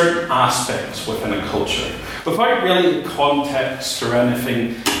of certain aspects within a culture, without really context or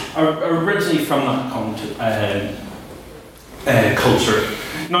anything originally from that culture.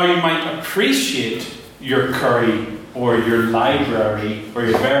 Now, you might appreciate your curry or your library or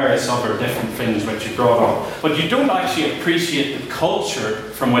your various other different things which you brought up, but you don't actually appreciate the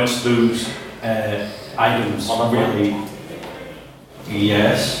culture from which those items really.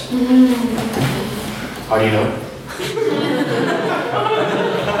 Yes. How do you know?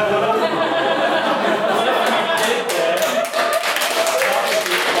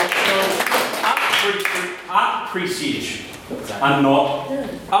 Appreciation and not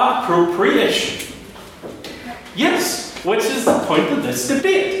appropriation. Yes, which is the point of this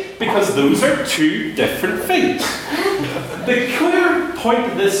debate, because those are two different things. The clear point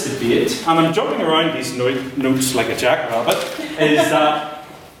of this debate, and I'm jumping around these notes like a jackrabbit, is that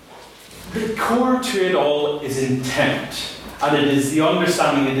the core to it all is intent, and it is the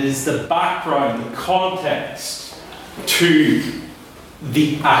understanding, it is the background, the context to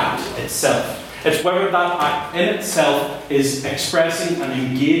the act itself. It's whether that act in itself is expressing and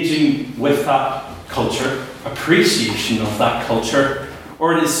engaging with that culture, appreciation of that culture,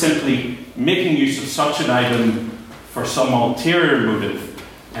 or it is simply making use of such an item for some ulterior motive,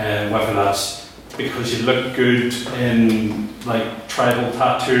 whether that's because you look good in like tribal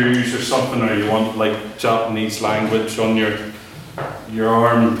tattoos or something, or you want like Japanese language on your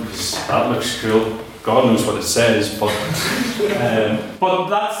arm because that looks cool. God knows what it says, but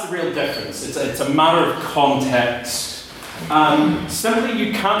that's the real difference. It's a matter of context, and simply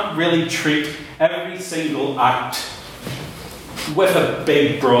you can't really treat every single act with a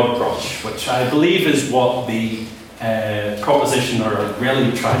big broad brush, which I believe is what the proposition are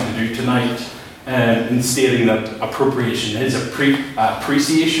really trying to do tonight, in stating that appropriation is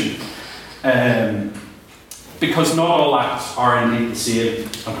appreciation, because not all acts are indeed the same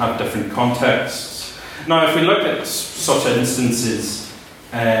and have different contexts. Now, if we look at such instances,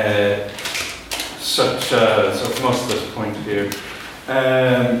 such as, I've lost this point here.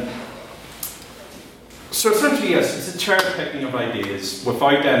 So essentially, yes, it's a cherry picking of ideas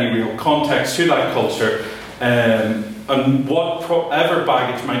without any real context to that culture, and whatever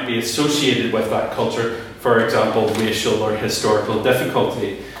baggage might be associated with that culture, for example, racial or historical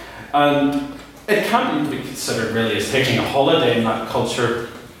difficulty. And it can't even be considered really as taking a holiday in that culture,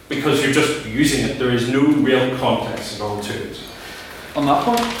 because you're just using it. There is no real context at all to it. On that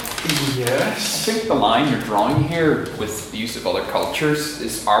point? Yes. I think the line you're drawing here with the use of other cultures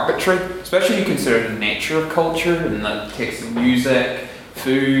is arbitrary, especially when you consider the nature of culture, and that takes music,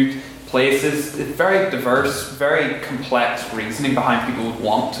 food, places. It's very diverse, very complex reasoning behind people would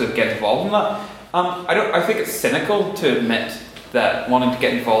want to get involved in that. I think it's cynical to admit that wanting to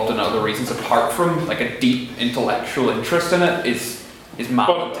get involved in other reasons apart from like a deep intellectual interest in it is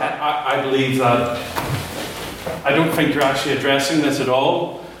But I believe that I don't think you're actually addressing this at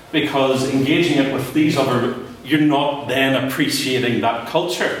all, because engaging it with these other, you're not then appreciating that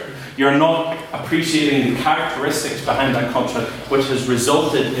culture. You're not appreciating the characteristics behind that culture, which has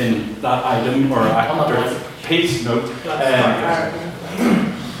resulted in that item or act or piece note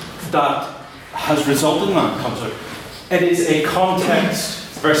that has resulted in that culture. It is a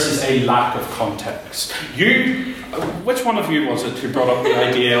context versus a lack of context. Which one of you was it who brought up the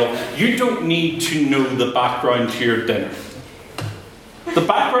idea of you don't need to know the background to your dinner? The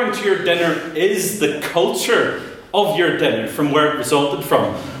background to your dinner is the culture of your dinner, from where it resulted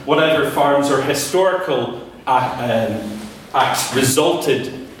from. Whatever forms or historical acts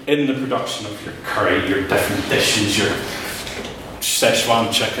resulted in the production of your curry, your different dishes, your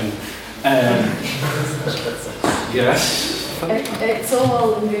Szechuan chicken. Yes? It's all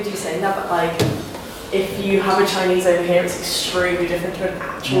well and good you saying that, but like, if you have a Chinese over here, it's extremely different to an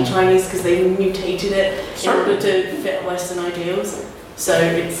actual Chinese because they mutated it in order to fit Western ideals. So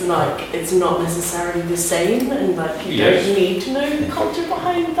it's like, it's not necessarily the same, and like you don't need to know the culture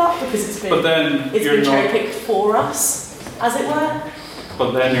behind that because it's been cherry-picked for us, as it were.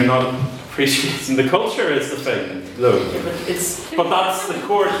 But then you're not appreciating the culture is the thing, though. Yeah, but that's the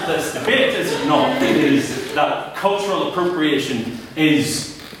core of this debate, is it not? It is that cultural appropriation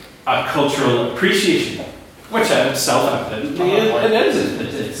is a cultural appreciation, which self-evidently it is.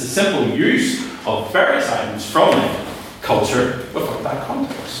 It's a simple use of various items from a culture without that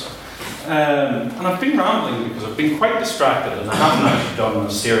context. And I've been rambling because I've been quite distracted, and I haven't actually done a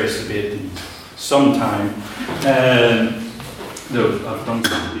serious debate in some time. No, I've done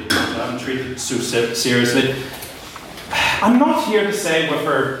some debates, I haven't treated it so seriously. I'm not here to say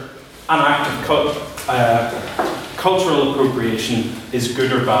whether an act of cultural appropriation is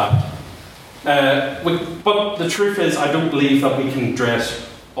good or bad. But the truth is, I don't believe that we can address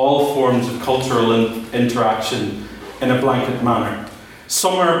all forms of cultural interaction in a blanket manner.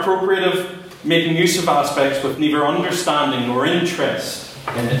 Some are appropriative, making use of aspects with neither understanding nor interest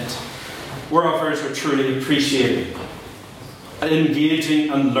in it, where others are truly appreciating, engaging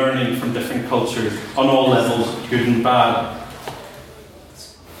and learning from different cultures on all levels, good and bad.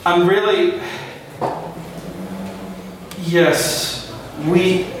 And really, yes,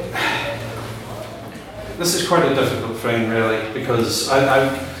 this is quite a difficult thing, really, because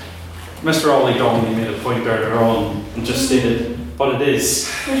Mr. Ollie Donnelly made a point earlier on and just stated, but it is.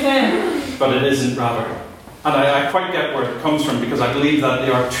 But it isn't, rather. And I quite get where it comes from, because I believe that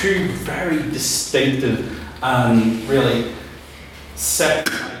they are two very distinctive and really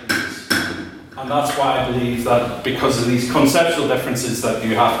separate ideas. And that's why I believe that, because of these conceptual differences, that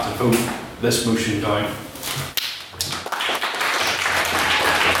you have to vote this motion down.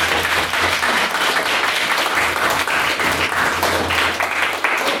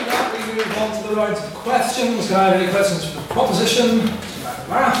 Round of questions. Can I have any questions for the proposition?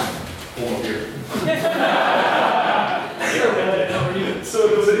 All of you. So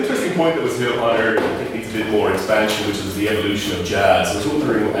there was an interesting point that was hit upon earlier, I think needs a bit more expansion, which is the the evolution of jazz. I was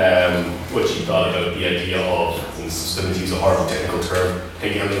wondering what you thought about the idea of, and sometimes use a horrible technical term,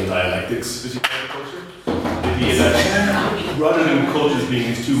 Hegelian dialectics as you call it, culture. The idea that rather than cultures being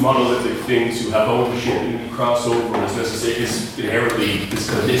these two monolithic things who have ownership and crossover as necessary, is inherently this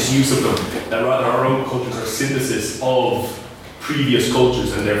kind of misuse of them, that rather our own cultures are synthesis of previous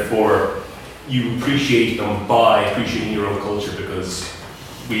cultures, and therefore you appreciate them by appreciating your own culture, because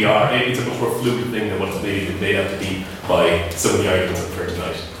it's a much more fluid thing than what's made out to be by some of the arguments I've heard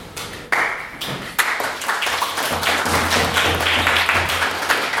tonight.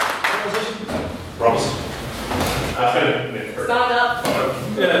 Robinson. Stand up.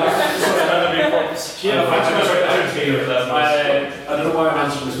 I don't know why I'm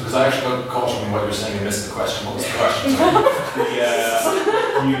answering this, because I actually got caught up in what you were saying and missed the question. What was the question?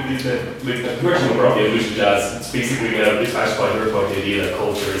 The original of the evolution of jazz, it's basically this aspect of the idea that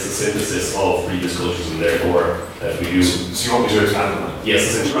culture is a synthesis of previous cultures, and therefore we do. So you want me to expand on that? Yes,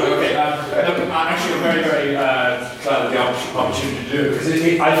 essentially. Okay. I'm actually very, very glad of the opportunity to do it, because I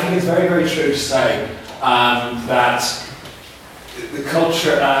think it's very, very true to say that the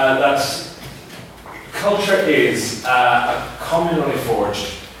culture culture is a communally forged,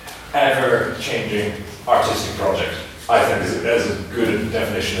 ever-changing artistic project. I think is as good a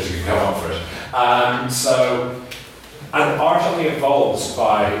definition as you can come up for it. And art only evolves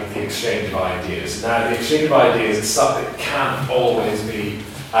by the exchange of ideas. Now, the exchange of ideas is something that can't always be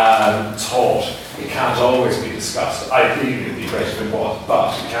taught. It can't always be discussed. Ideally, it'd be great if it was,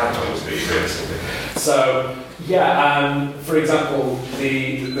 but it can't always be, realistically. So, yeah, for example,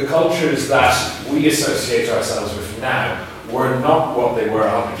 the cultures that we associate ourselves with now were not what they were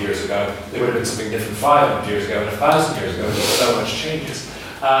 100 years ago. They would have been something different 500 years ago and 1,000 years ago. There's so much changes.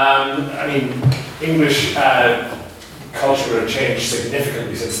 I mean, English culture would have changed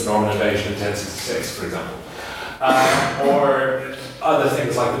significantly since the Norman invasion in 1066, for example. Or other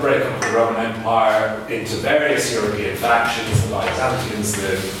things like the breakup of the Roman Empire into various European factions, the Byzantines,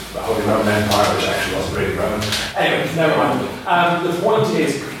 the Holy Roman Empire, which actually wasn't really Roman. Anyway, never mind. The point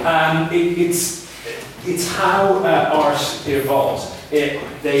is, it's how art evolves.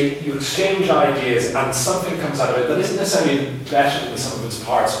 You exchange ideas and something comes out of it that isn't necessarily better than some of its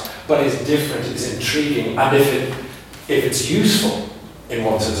parts, but is different, it's intriguing, and if it's useful in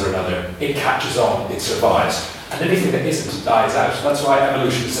one sense or another, it catches on, it survives. And anything that isn't dies out. That's why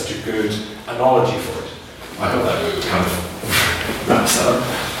evolution is such a good analogy for it. I hope that kind of wraps that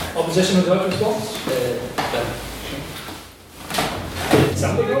up. Opposition without response?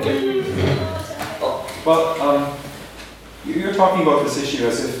 Well, you're talking about this issue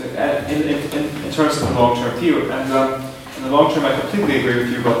as if in terms of the long-term view, and in the long term I completely agree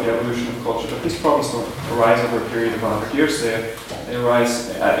with you about the evolution of culture, but these problems don't arise over a period of 100 years, they arise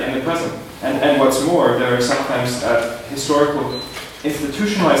in the present. And what's more, there are sometimes historical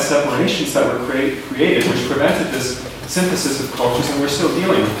institutionalized separations that were created which prevented this synthesis of cultures, and we're still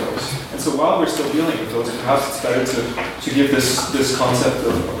dealing with those. And so while we're still dealing with those, perhaps it's better to give this concept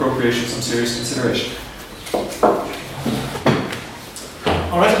of appropriation some serious consideration.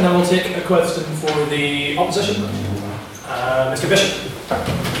 All right, and then we'll take a question for the opposition. Mr. Bishop.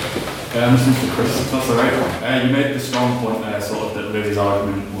 Mr. Chris, that's all right. You made the strong point there, sort of, that Lily's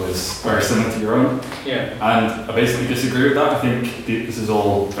argument was very similar to your own. Yeah. And I basically disagree with that. I think this is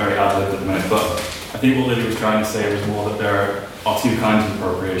all very ad-libbed at the minute, but I think what Lily was trying to say was more that there are two kinds of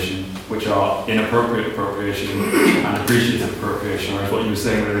appropriation, which are inappropriate appropriation and appreciative appropriation, whereas what you were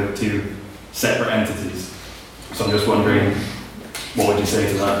saying were two separate entities. So I'm just wondering, what would you say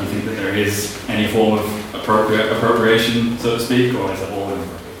to that? Do you think that there is any form of appropriation, so to speak, or is it all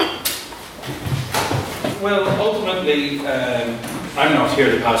inappropriate? Well, ultimately, I'm not here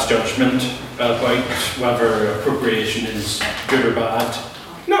to pass judgment about whether appropriation is good or bad.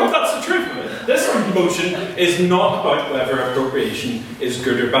 No, that's the truth of it. This motion is not about whether appropriation is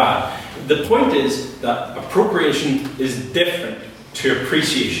good or bad. The point is that appropriation is different to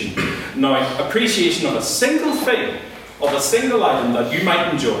appreciation. Now, appreciation of a single thing, of a single item that you might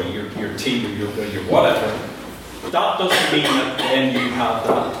enjoy, your tea or your whatever, that doesn't mean that then you have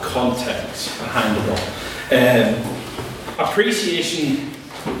that context behind it all. Appreciation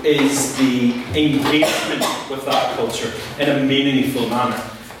is the engagement with that culture in a meaningful manner.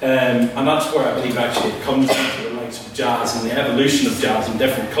 And that's where I believe actually it comes into the likes of jazz and the evolution of jazz in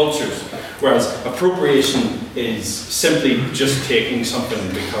different cultures. Whereas appropriation is simply just taking something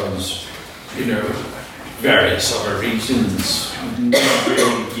because, various other reasons, not real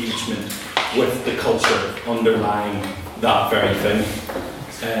engagement with the culture underlying that very thing.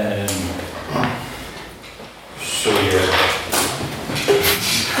 So yeah.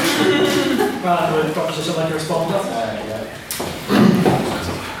 Rather would proposition like to respond to that?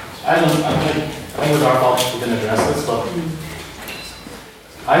 I think it was our fault we didn't address this, but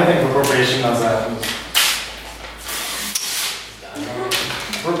I think of appropriation as a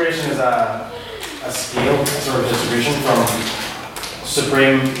scale, a sort of distribution from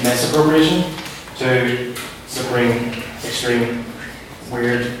supreme misappropriation to supreme extreme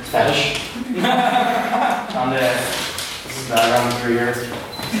weird fetish. And this is the diagram of 3 years.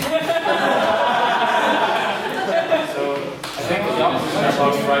 So I think the opposition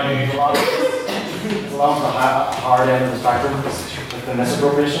approach right along the hard end of the spectrum with the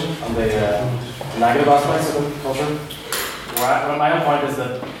misappropriation and the negative aspects of the culture. Well, my own point is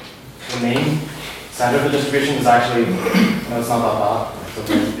that the main center of the distribution is actually, it's not that bad.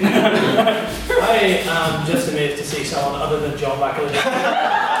 I am just amazed to see someone other than John McAlee.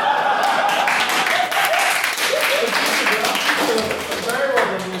 Very well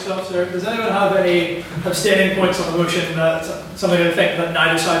done yourself, sir. Does anyone have any abstaining points on the motion? Something they think that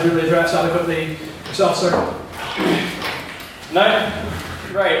neither side really addressed adequately? Yourself, sir. No?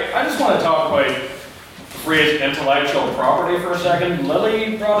 Right. I just want to talk about the phrase intellectual property for a second.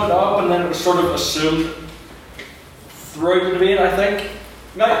 Lily brought it up and then it was sort of assumed throughout the debate, I think.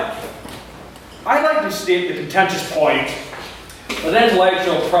 Now, I'd like to state the contentious point that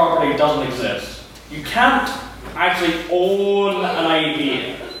intellectual property doesn't exist. You can't actually own an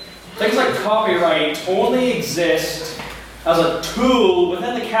idea. Things like copyright only exist as a tool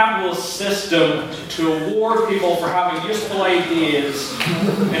within the capitalist system to award people for having useful ideas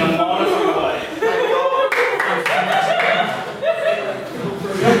in a monetary way.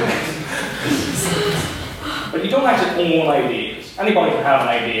 But you don't actually own ideas. Anybody can have an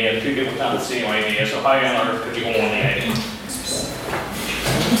idea, and two people can have the same idea, so how on earth could you own the idea?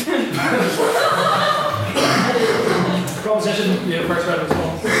 Proposition, yeah, first round of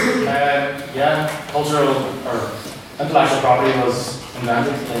response. Yeah, cultural or intellectual property was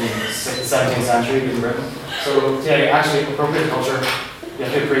invented in the 17th century in Britain. So yeah, actually appropriate culture, you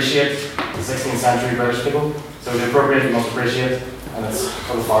have to appreciate the 16th century British people. So to appropriate, you must appreciate, and it's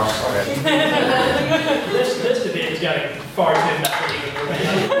for the farce already. This debate is getting far too messy. I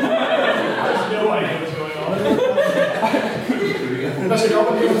have no idea what's going on. Mr.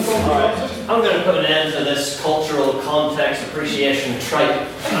 Dobbin, you want to talk about it? I'm going to put an end to this cultural context appreciation tripe.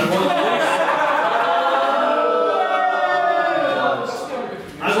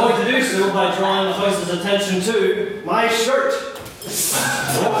 I'm going to do so by drawing the House's attention to my shirt.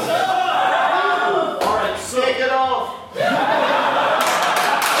 Alright, so take it off!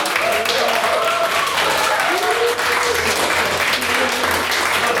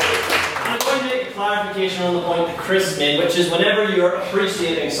 Clarification on the point that Chris made, which is whenever you're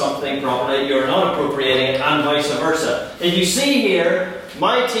appreciating something properly, you're not appropriating it, and vice versa. If you see here,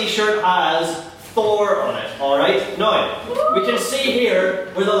 my t-shirt has Thor on it, alright? Now, we can see here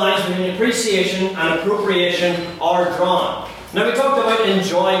where the lines between appreciation and appropriation are drawn. Now, we talked about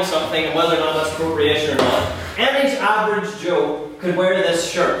enjoying something and whether or not that's appropriation or not. Any average Joe could wear this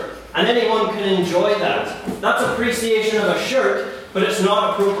shirt, and anyone can enjoy that. That's appreciation of a shirt, but it's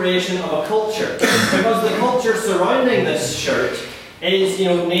not appropriation of a culture. Because the culture surrounding this shirt is,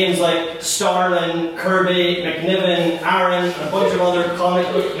 names like Starlin, Kirby, McNiven, Aaron, and a bunch of other comic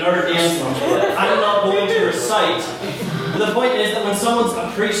book nerd names I'm not going to recite. But the point is that when someone's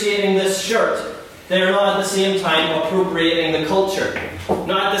appreciating this shirt, they're not at the same time appropriating the culture.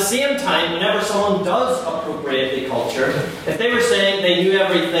 Now, at the same time, whenever someone does appropriate the culture, if they were saying they knew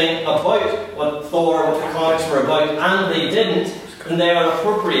everything about what Thor, what the comics were about, and they didn't, then they are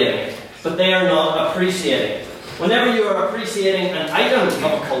appropriating it, but they are not appreciating it. Whenever you are appreciating an item of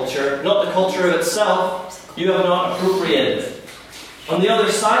a culture, not the culture itself, you have not appropriated it. On the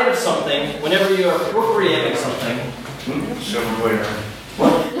other side of something, whenever you are appropriating something,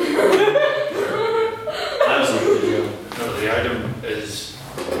 The item is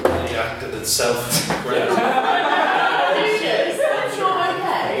the act in itself. Is that not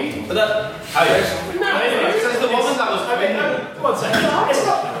okay? But that, It's the woman that was one second.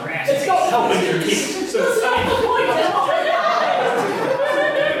 It's not helping your kids. So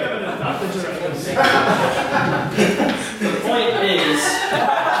the point is,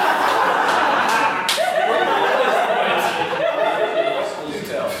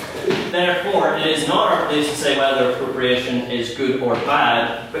 therefore, it is not our place to say whether appropriation is good or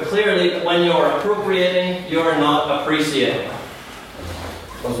bad, but clearly, when you're appropriating, you're not appreciating.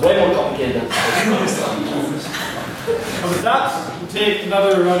 It was way more complicated than And with that, we'll take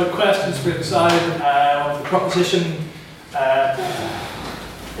another round of questions for the side of the proposition.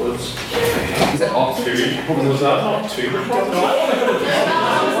 Was Is it off? Was that not two? That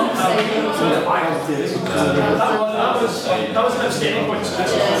was an abstaining point. So,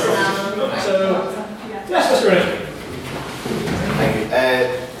 yes, Mr. Rennie. Thank you.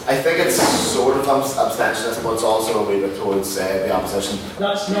 I think it's sort of abstentionist, but it's also a wee bit towards the opposition.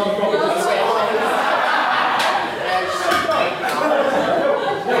 That's not a problem.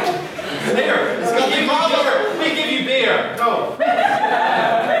 Beer! We give you beer! No!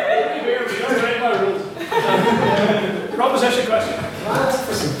 Proposition question. Can I ask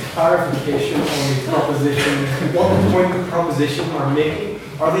for some clarification on the proposition? What point the proposition are making?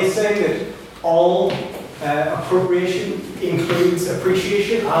 Are they saying that all appropriation includes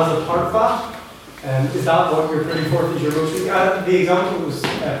appreciation as a part of that? Is that what you're putting forth as your motion? The example was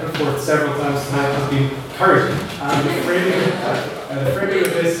put forth several times tonight has been courage. And the framing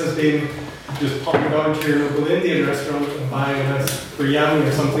of this has been just popping down to your local Indian restaurant and buying a nice biryani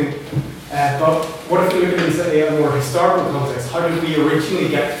or something. But what if we look at it in a more historical context? How did we originally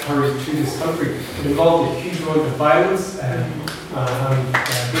get courage to this country? It involved a huge amount of violence and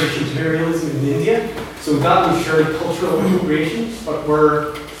British imperialism in India. So that ensured cultural appropriation, but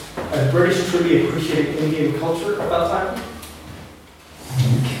were British truly appreciating Indian culture at that time?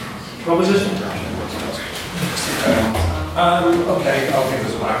 Proposition? Okay, I'll give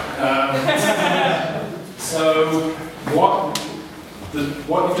this a whack. So, what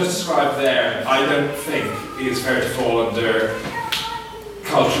you've just described there, I don't think is fair to fall under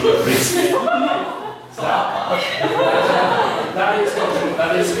cultural appreciation.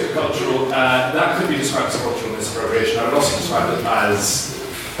 That is cultural. That could be described as cultural misappropriation. I would also describe it as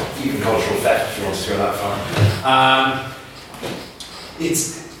even cultural theft, if you want to go that far. It's,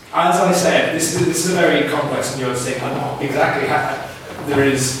 as I said, this is a very complex and nuanced thing. I know exactly how there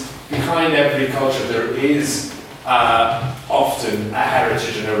is behind every culture there is often a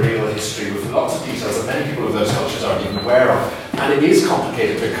heritage and a real history with lots of details that many people of those cultures aren't even aware of. And it is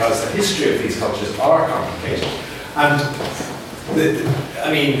complicated because the history of these cultures are complicated. And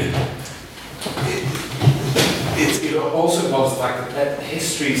it also involves the fact that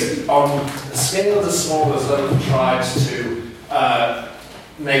histories on a scale as small as local tribes to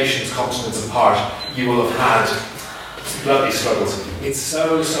nations, continents apart, you will have had bloody struggles. It's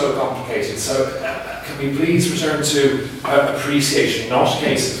so complicated. So can we please return to appreciation, not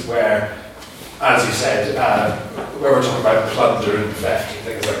cases where, as you said, where we're talking about plunder and theft and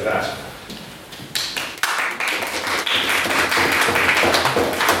things like that.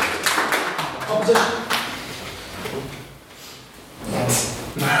 Opposition?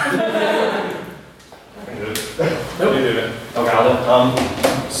 Nope. You did it. Okay,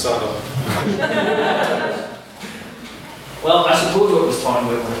 Son of. Well, I suppose what I was talking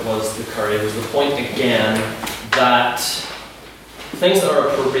about when it was the curry was the point again that things that are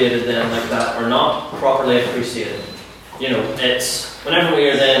appropriated then like that are not properly appreciated. You know, it's whenever we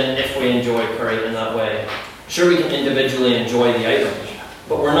are then, if we enjoy curry in that way, sure we can individually enjoy the item,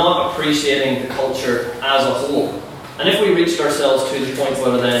 but we're not appreciating the culture as a whole. And if we reached ourselves to the point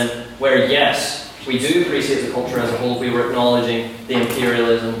where yes, we do appreciate the culture as a whole, we were acknowledging the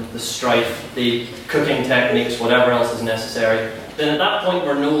imperialism, the strife, the cooking techniques, whatever else is necessary, then at that point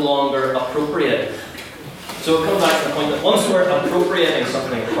we're no longer appropriating. So it comes back to the point that once we're appropriating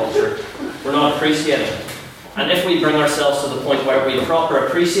something, culture, we're not appreciating it. And if we bring ourselves to the point where we proper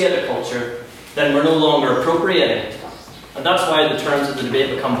appreciate a culture, then we're no longer appropriating it. And that's why the terms of the debate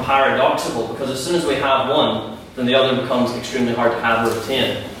become paradoxical, because as soon as we have one, then the other becomes extremely hard to have or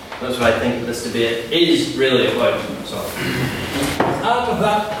retain. That's what I think this debate is really about. So. Out of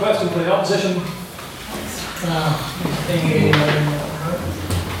that question for the opposition.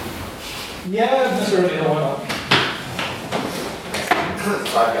 Yeah, Mr. Rennie, why not?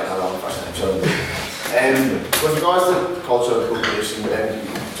 Sorry, I got that wrong first time. With regards to cultural appropriation,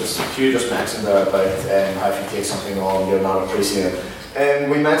 just Hugh just mentioned there about how if you take something on, you're not appreciating it.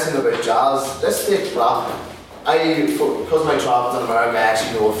 We mentioned about jazz. Let's take rap. Because of my travels in America, I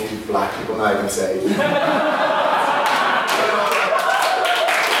actually know a few black people now, I can say.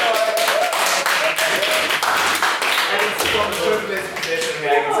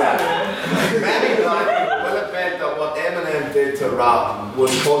 Many black people will admit that what Eminem did to rap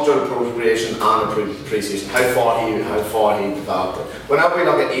was cultural appropriation and appreciation. How far he developed it. Whenever we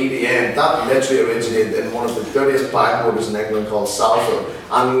look at EDM, that literally originated in one of the dirtiest black movies in England called Salford.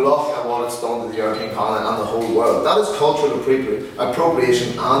 And look at what it's done to the European continent and the whole world. That is cultural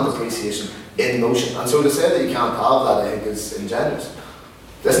appropriation and appreciation in motion. And so to say that you can't have that, I think, is ingenuous.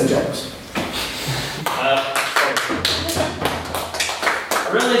 Disingenuous.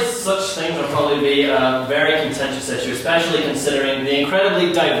 Really, such things will probably be a very contentious issue, especially considering the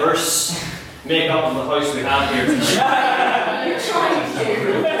incredibly diverse makeup of the house we have here tonight. You're trying to.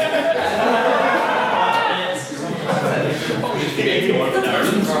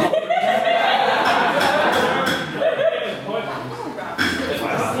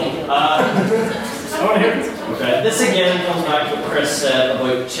 This again comes back to what Chris said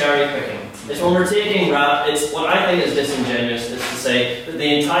about cherry picking. It's when we're taking rap, it's what I think is disingenuous is to say that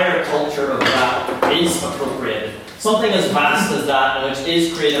the entire culture of rap is appropriated. Something as vast as that, and which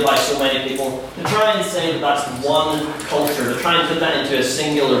is created by so many people, to try and say that that's one culture, to try and put that into a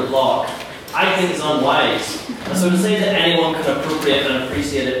singular block, I think is unwise. And so to say that anyone can appropriate and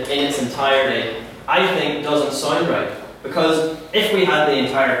appreciate it in its entirety, I think doesn't sound right. Because if we had the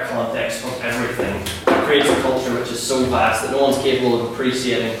entire context of everything, it creates a culture which is so vast that no one's capable of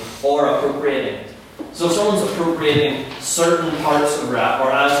appreciating or appropriating it. So if someone's appropriating certain parts of rap,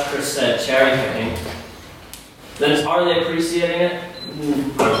 or as Chris said, cherry picking, then are they appreciating it?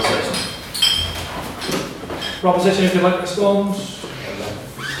 I would say so. Proposition, if you'd like to respond.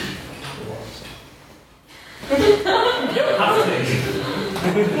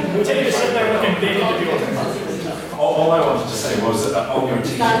 Take a sit there looking vacant if you want. All I wanted to say was on your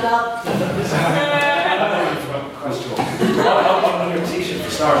t-shirt. Stand up. On your t-shirt, for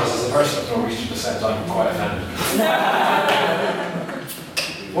starters, as a person of Norwegian descent, I'm quite offended.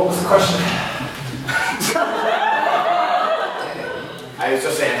 What was the question? I was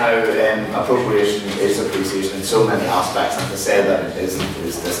just saying how appropriation is appreciation in so many aspects, and to say that it isn't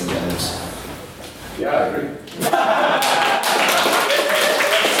is disingenuous. Yeah, I agree.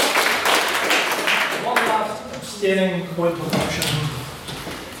 One last abstaining point of action.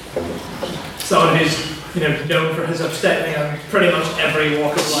 Someone who's known for his abstaining on pretty much every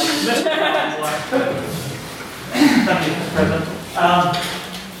walk of life. Thank you, Mr. President.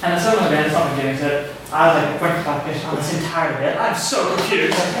 And as someone again, something getting to it, I would like a point of clarification on this entire bit. I'm so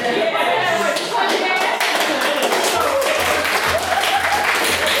confused.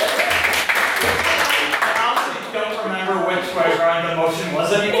 Way around the motion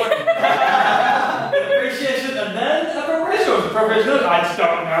was anymore. Appreciation and then appropriation. Appropriation, I just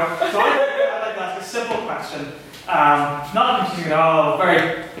don't know. So I'd like to ask a simple question. Not confusing at all,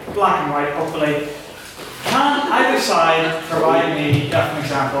 very black and white, hopefully. Can either side provide me an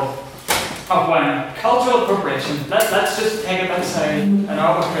example of when cultural appropriation, let's just take it, let's say, and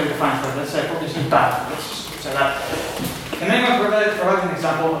I was really defined for it, let's say appropriation is bad, let's just say that. Can anyone provide an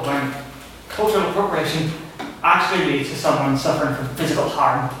example of when cultural appropriation actually leads to someone suffering from physical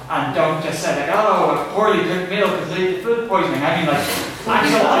harm, and don't just say like, oh, a poorly cooked meal could lead to food poisoning. I mean, like,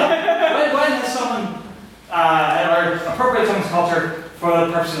 actually, when has someone or appropriate someone's culture for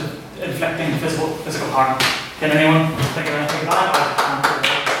the purpose of inflicting physical harm? Can anyone think of anything that?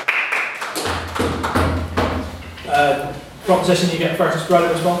 Proposition, you get first.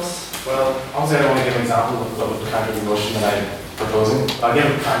 Right response. Well, obviously I don't want to give an example of what the kind of motion that I'm proposing. I'll give a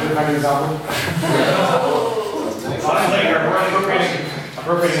kind of example.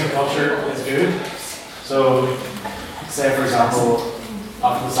 Appropriating culture is good. So, say for example,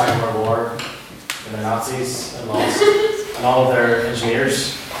 after the Second World War, when the Nazis and lost, and all of their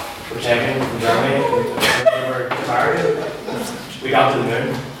engineers were taken from Germany, and they were retired, we got to the moon.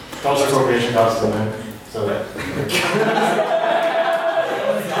 Cultural appropriation got us to the moon. So,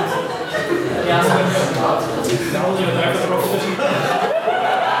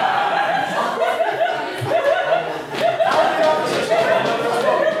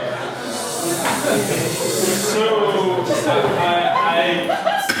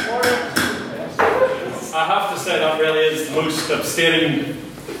 I have to say that really is the most abstaining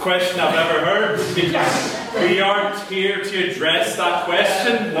question I've ever heard, because we aren't here to address that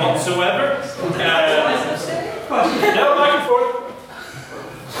question whatsoever. No, back and forth.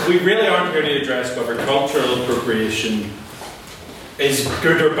 We really aren't here to address whether cultural appropriation is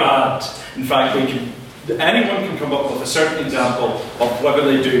good or bad. In fact, anyone can come up with a certain example of whether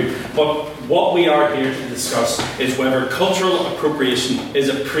they do. But what we are here to discuss is whether cultural appropriation is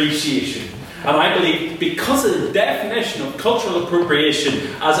appreciation. And I believe because of the definition of cultural appropriation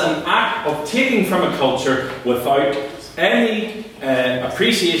as an act of taking from a culture without any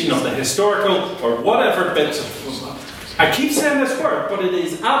appreciation of the historical or whatever bits of... I keep saying this word, but it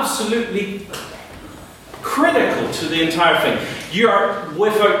is absolutely critical to the entire thing. You are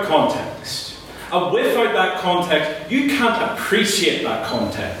without context. And without that context, you can't appreciate that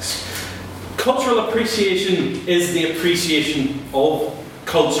context. Cultural appreciation is the appreciation of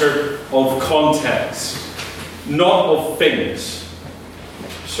culture, of context, not of things.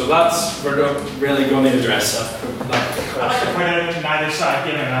 So we're not really going to address that. I like to point out to neither side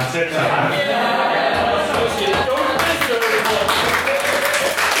giving an answer.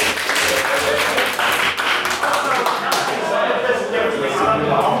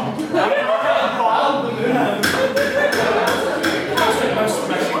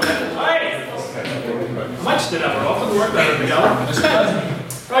 do that more often. Work better together.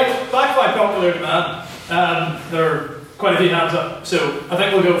 Right, back by popular demand. There are quite a few hands up, so I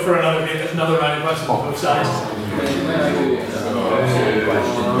think we'll go for another round of questions on both sides.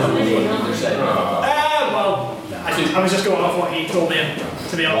 Well, I was just going off what he told me, and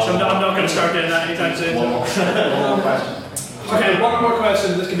to be honest, I'm not going to start doing that anytime soon. One more question. Okay, one more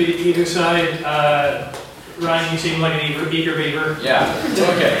question. This can be to either side. Ryan, you seem like an eager beaver. Yeah.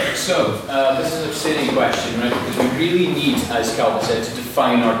 Okay. So this is a fascinating question, right? Because we really need, as Calvin said, to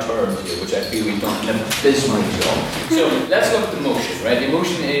define our terms here, which I feel we've done an abysmal job. So let's look at the motion, right? The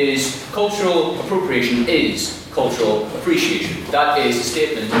motion is cultural appropriation is cultural appreciation. That is a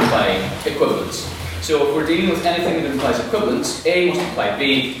statement implying equivalence. So if we're dealing with anything that implies equivalence, A must imply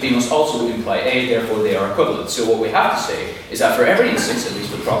B, B must also imply A, therefore they are equivalent. So what we have to say is that for every instance, at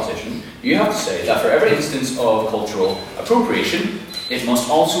least with proposition, you have to say that for every instance of cultural appropriation, it must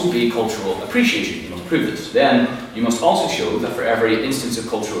also be cultural appreciation. You must prove this. Then you must also show that for every instance of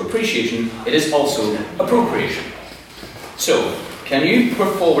cultural appreciation, it is also appropriation. So, can you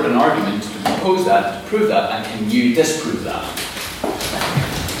put forward an argument to propose that, to prove that, and can you disprove that?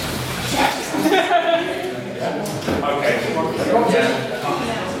 Okay.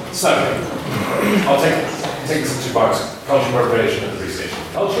 So, I'll take this in two parts. Cultural appropriation and appreciation.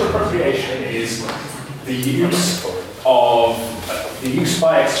 Cultural appropriation is the use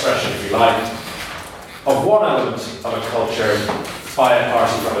by expression, if you like, of one element of a culture by a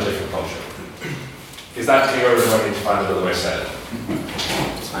party from a different culture. Is that clear, or do I need to find another way to say it?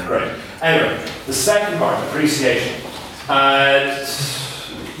 Great. Anyway, the second part, appreciation.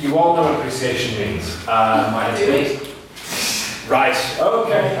 You all know what appreciation means. Right,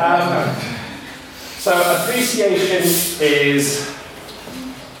 okay. So appreciation is,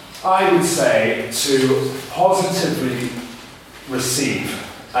 I would say, to positively receive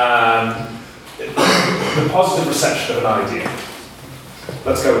the positive reception of an idea.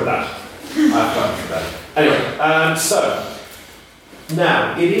 Let's go with that. I've gone through that. Anyway, so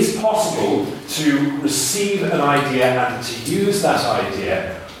now it is possible to receive an idea and to use that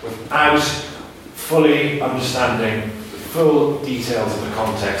idea without fully understanding the full details of the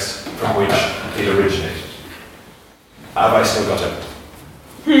context from which it originated. Have I still got it?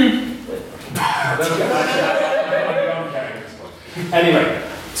 Anyway,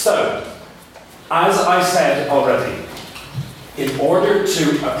 so, as I said already, in order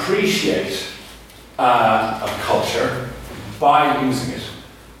to appreciate a culture by using it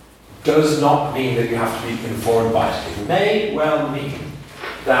does not mean that you have to be informed by it. It may well mean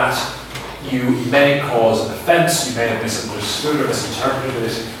that you may cause an offence, you may have misunderstood or misinterpreted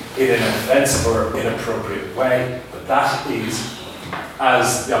it in an offensive or inappropriate way, but that is,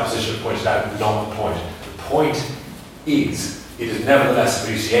 as the opposition pointed out, not the point. The point is, it is nevertheless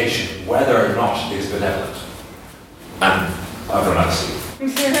appreciation, whether or not it is benevolent. And I've run out of steam.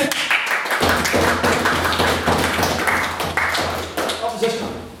 Opposition.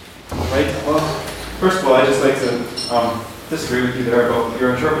 Right, well, first of all, I'd just like to disagree with you there about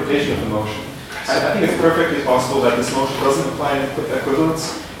your interpretation of the motion. I think it's perfectly possible that this motion doesn't imply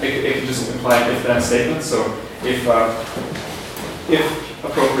equivalence. It can just imply an if-then statement. So if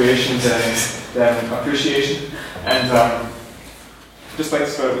appropriation, then appreciation. And just like to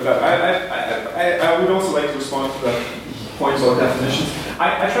start with that. I would also like to respond to the point about definitions.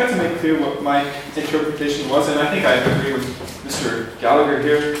 I tried to make clear what my interpretation was, and I think I agree with Mr. Gallagher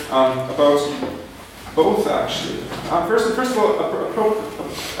here about both actually. First of all,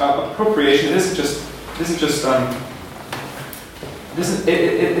 appropriation it's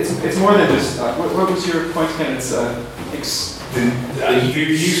more than just. What was your point again? It's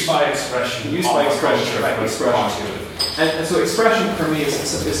use by expression. Use by expression, right? Expression. And so expression for me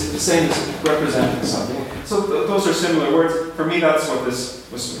is the same as representing something. So those are similar words. For me, that's what this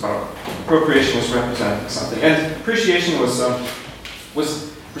was about. Appropriation was representing something, and appreciation was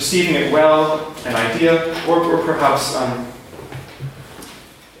receiving it well, an idea, or perhaps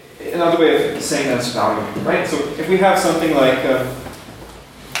another way of saying that is value, right? So if we have something like,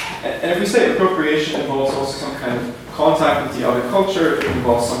 and if we say appropriation involves also some kind of contact with the other culture, it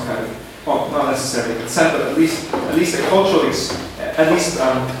involves some kind of, well, not necessarily consent, but at least a cultural,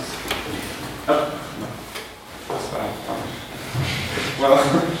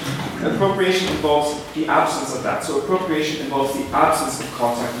 appropriation involves the absence of that. So appropriation involves the absence of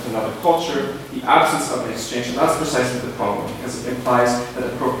contact with another culture, the absence of an exchange, and that's precisely the problem, because it implies that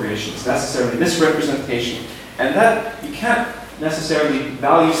appropriation is necessarily misrepresentation, and that you can't necessarily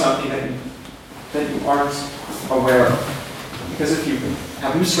value something that you aren't aware of. Because if you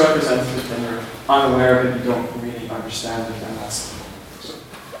have misrepresented it, then you're unaware of it, you don't really understand it, and that's so.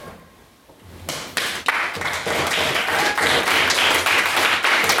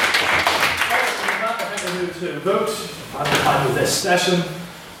 this session.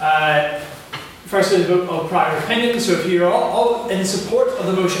 Firstly, the vote of prior opinion. So if you're all in support of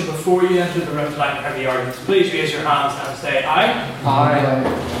the motion before you enter the room tonight and have the arguments, please raise your hands and say aye.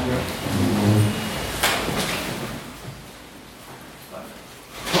 Aye.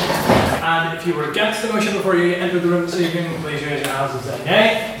 And if you were against the motion before you entered the room this evening, please raise your hands and say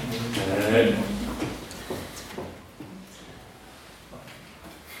nay.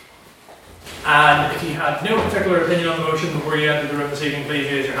 And if you had no particular opinion on the motion before you entered the room this evening,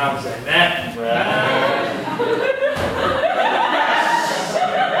 please raise your hand and say nay.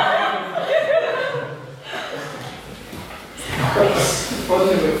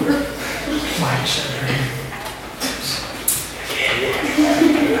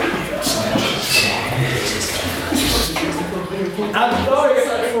 And now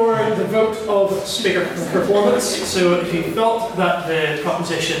for the vote of speaker performance. So if you felt that the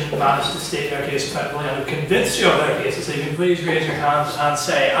proposition managed to state their case effectively and would convince you of their case this evening, please raise your hands and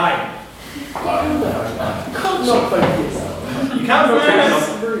say aye. You can't vote for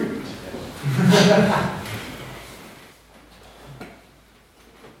yourself.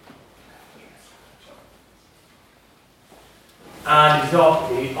 And if you thought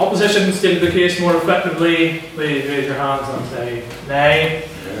the opposition stated the case more effectively, please raise your hands and say nay.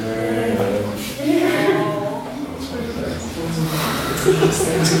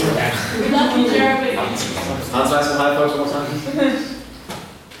 Lucky Jeremy. Hands nice and high, folks, one more time.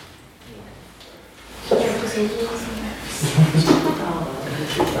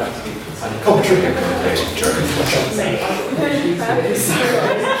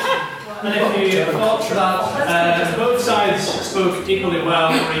 And if you thought that both sides spoke equally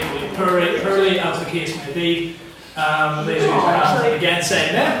well or equally poorly, as the case may be, please raise your hands and again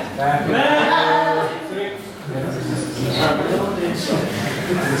say nay.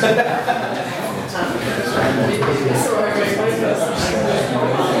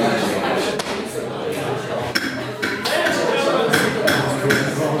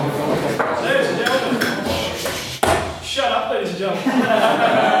 Shut up, ladies and gentlemen.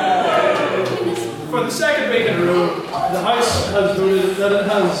 For the second week in a row, the House has voted that it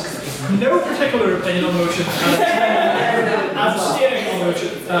has no particular opinion on the motion and abstaining on the motion.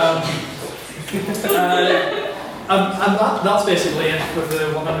 And that's basically it for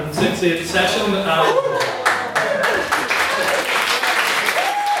the 160th session.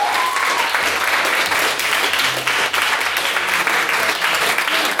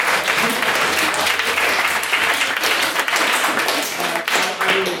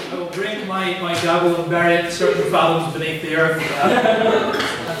 My gavel and bury it certain fathoms beneath the earth.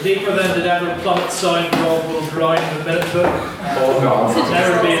 And deeper than did ever plummet sound, all will drown in the minute book.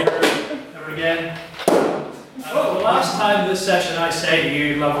 Never be heard, never again. And for the last time this session, I say to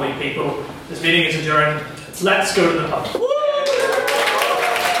you, lovely people, this meeting is adjourned. Let's go to the pub.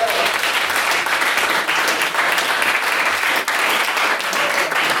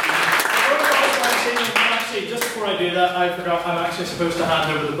 Just before I do that, I forgot I'm actually supposed to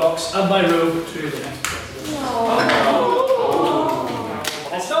hand over the box and my robe to the next president.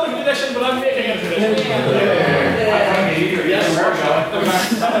 It's not a tradition, but I'm making a tradition. Yes,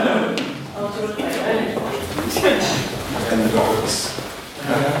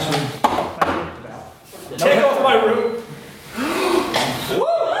 take off my robe.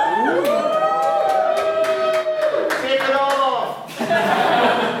 Take it all off.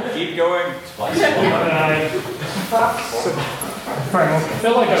 Keep going. I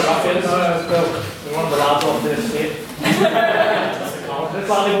feel like a ruffian. One of the lads off the estate.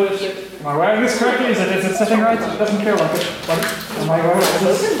 Am I wearing this correctly? Is it sitting right? It doesn't feel like it. But am I wearing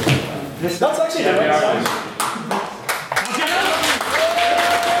this? That's actually the right size.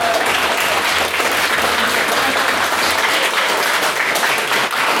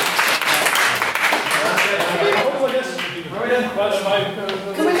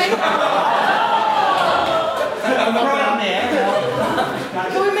 Can we make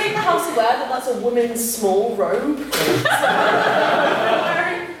Can we make the house aware that that's a woman's small robe?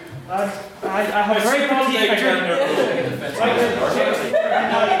 I have a very petite figure.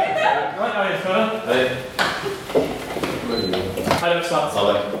 I don't stop.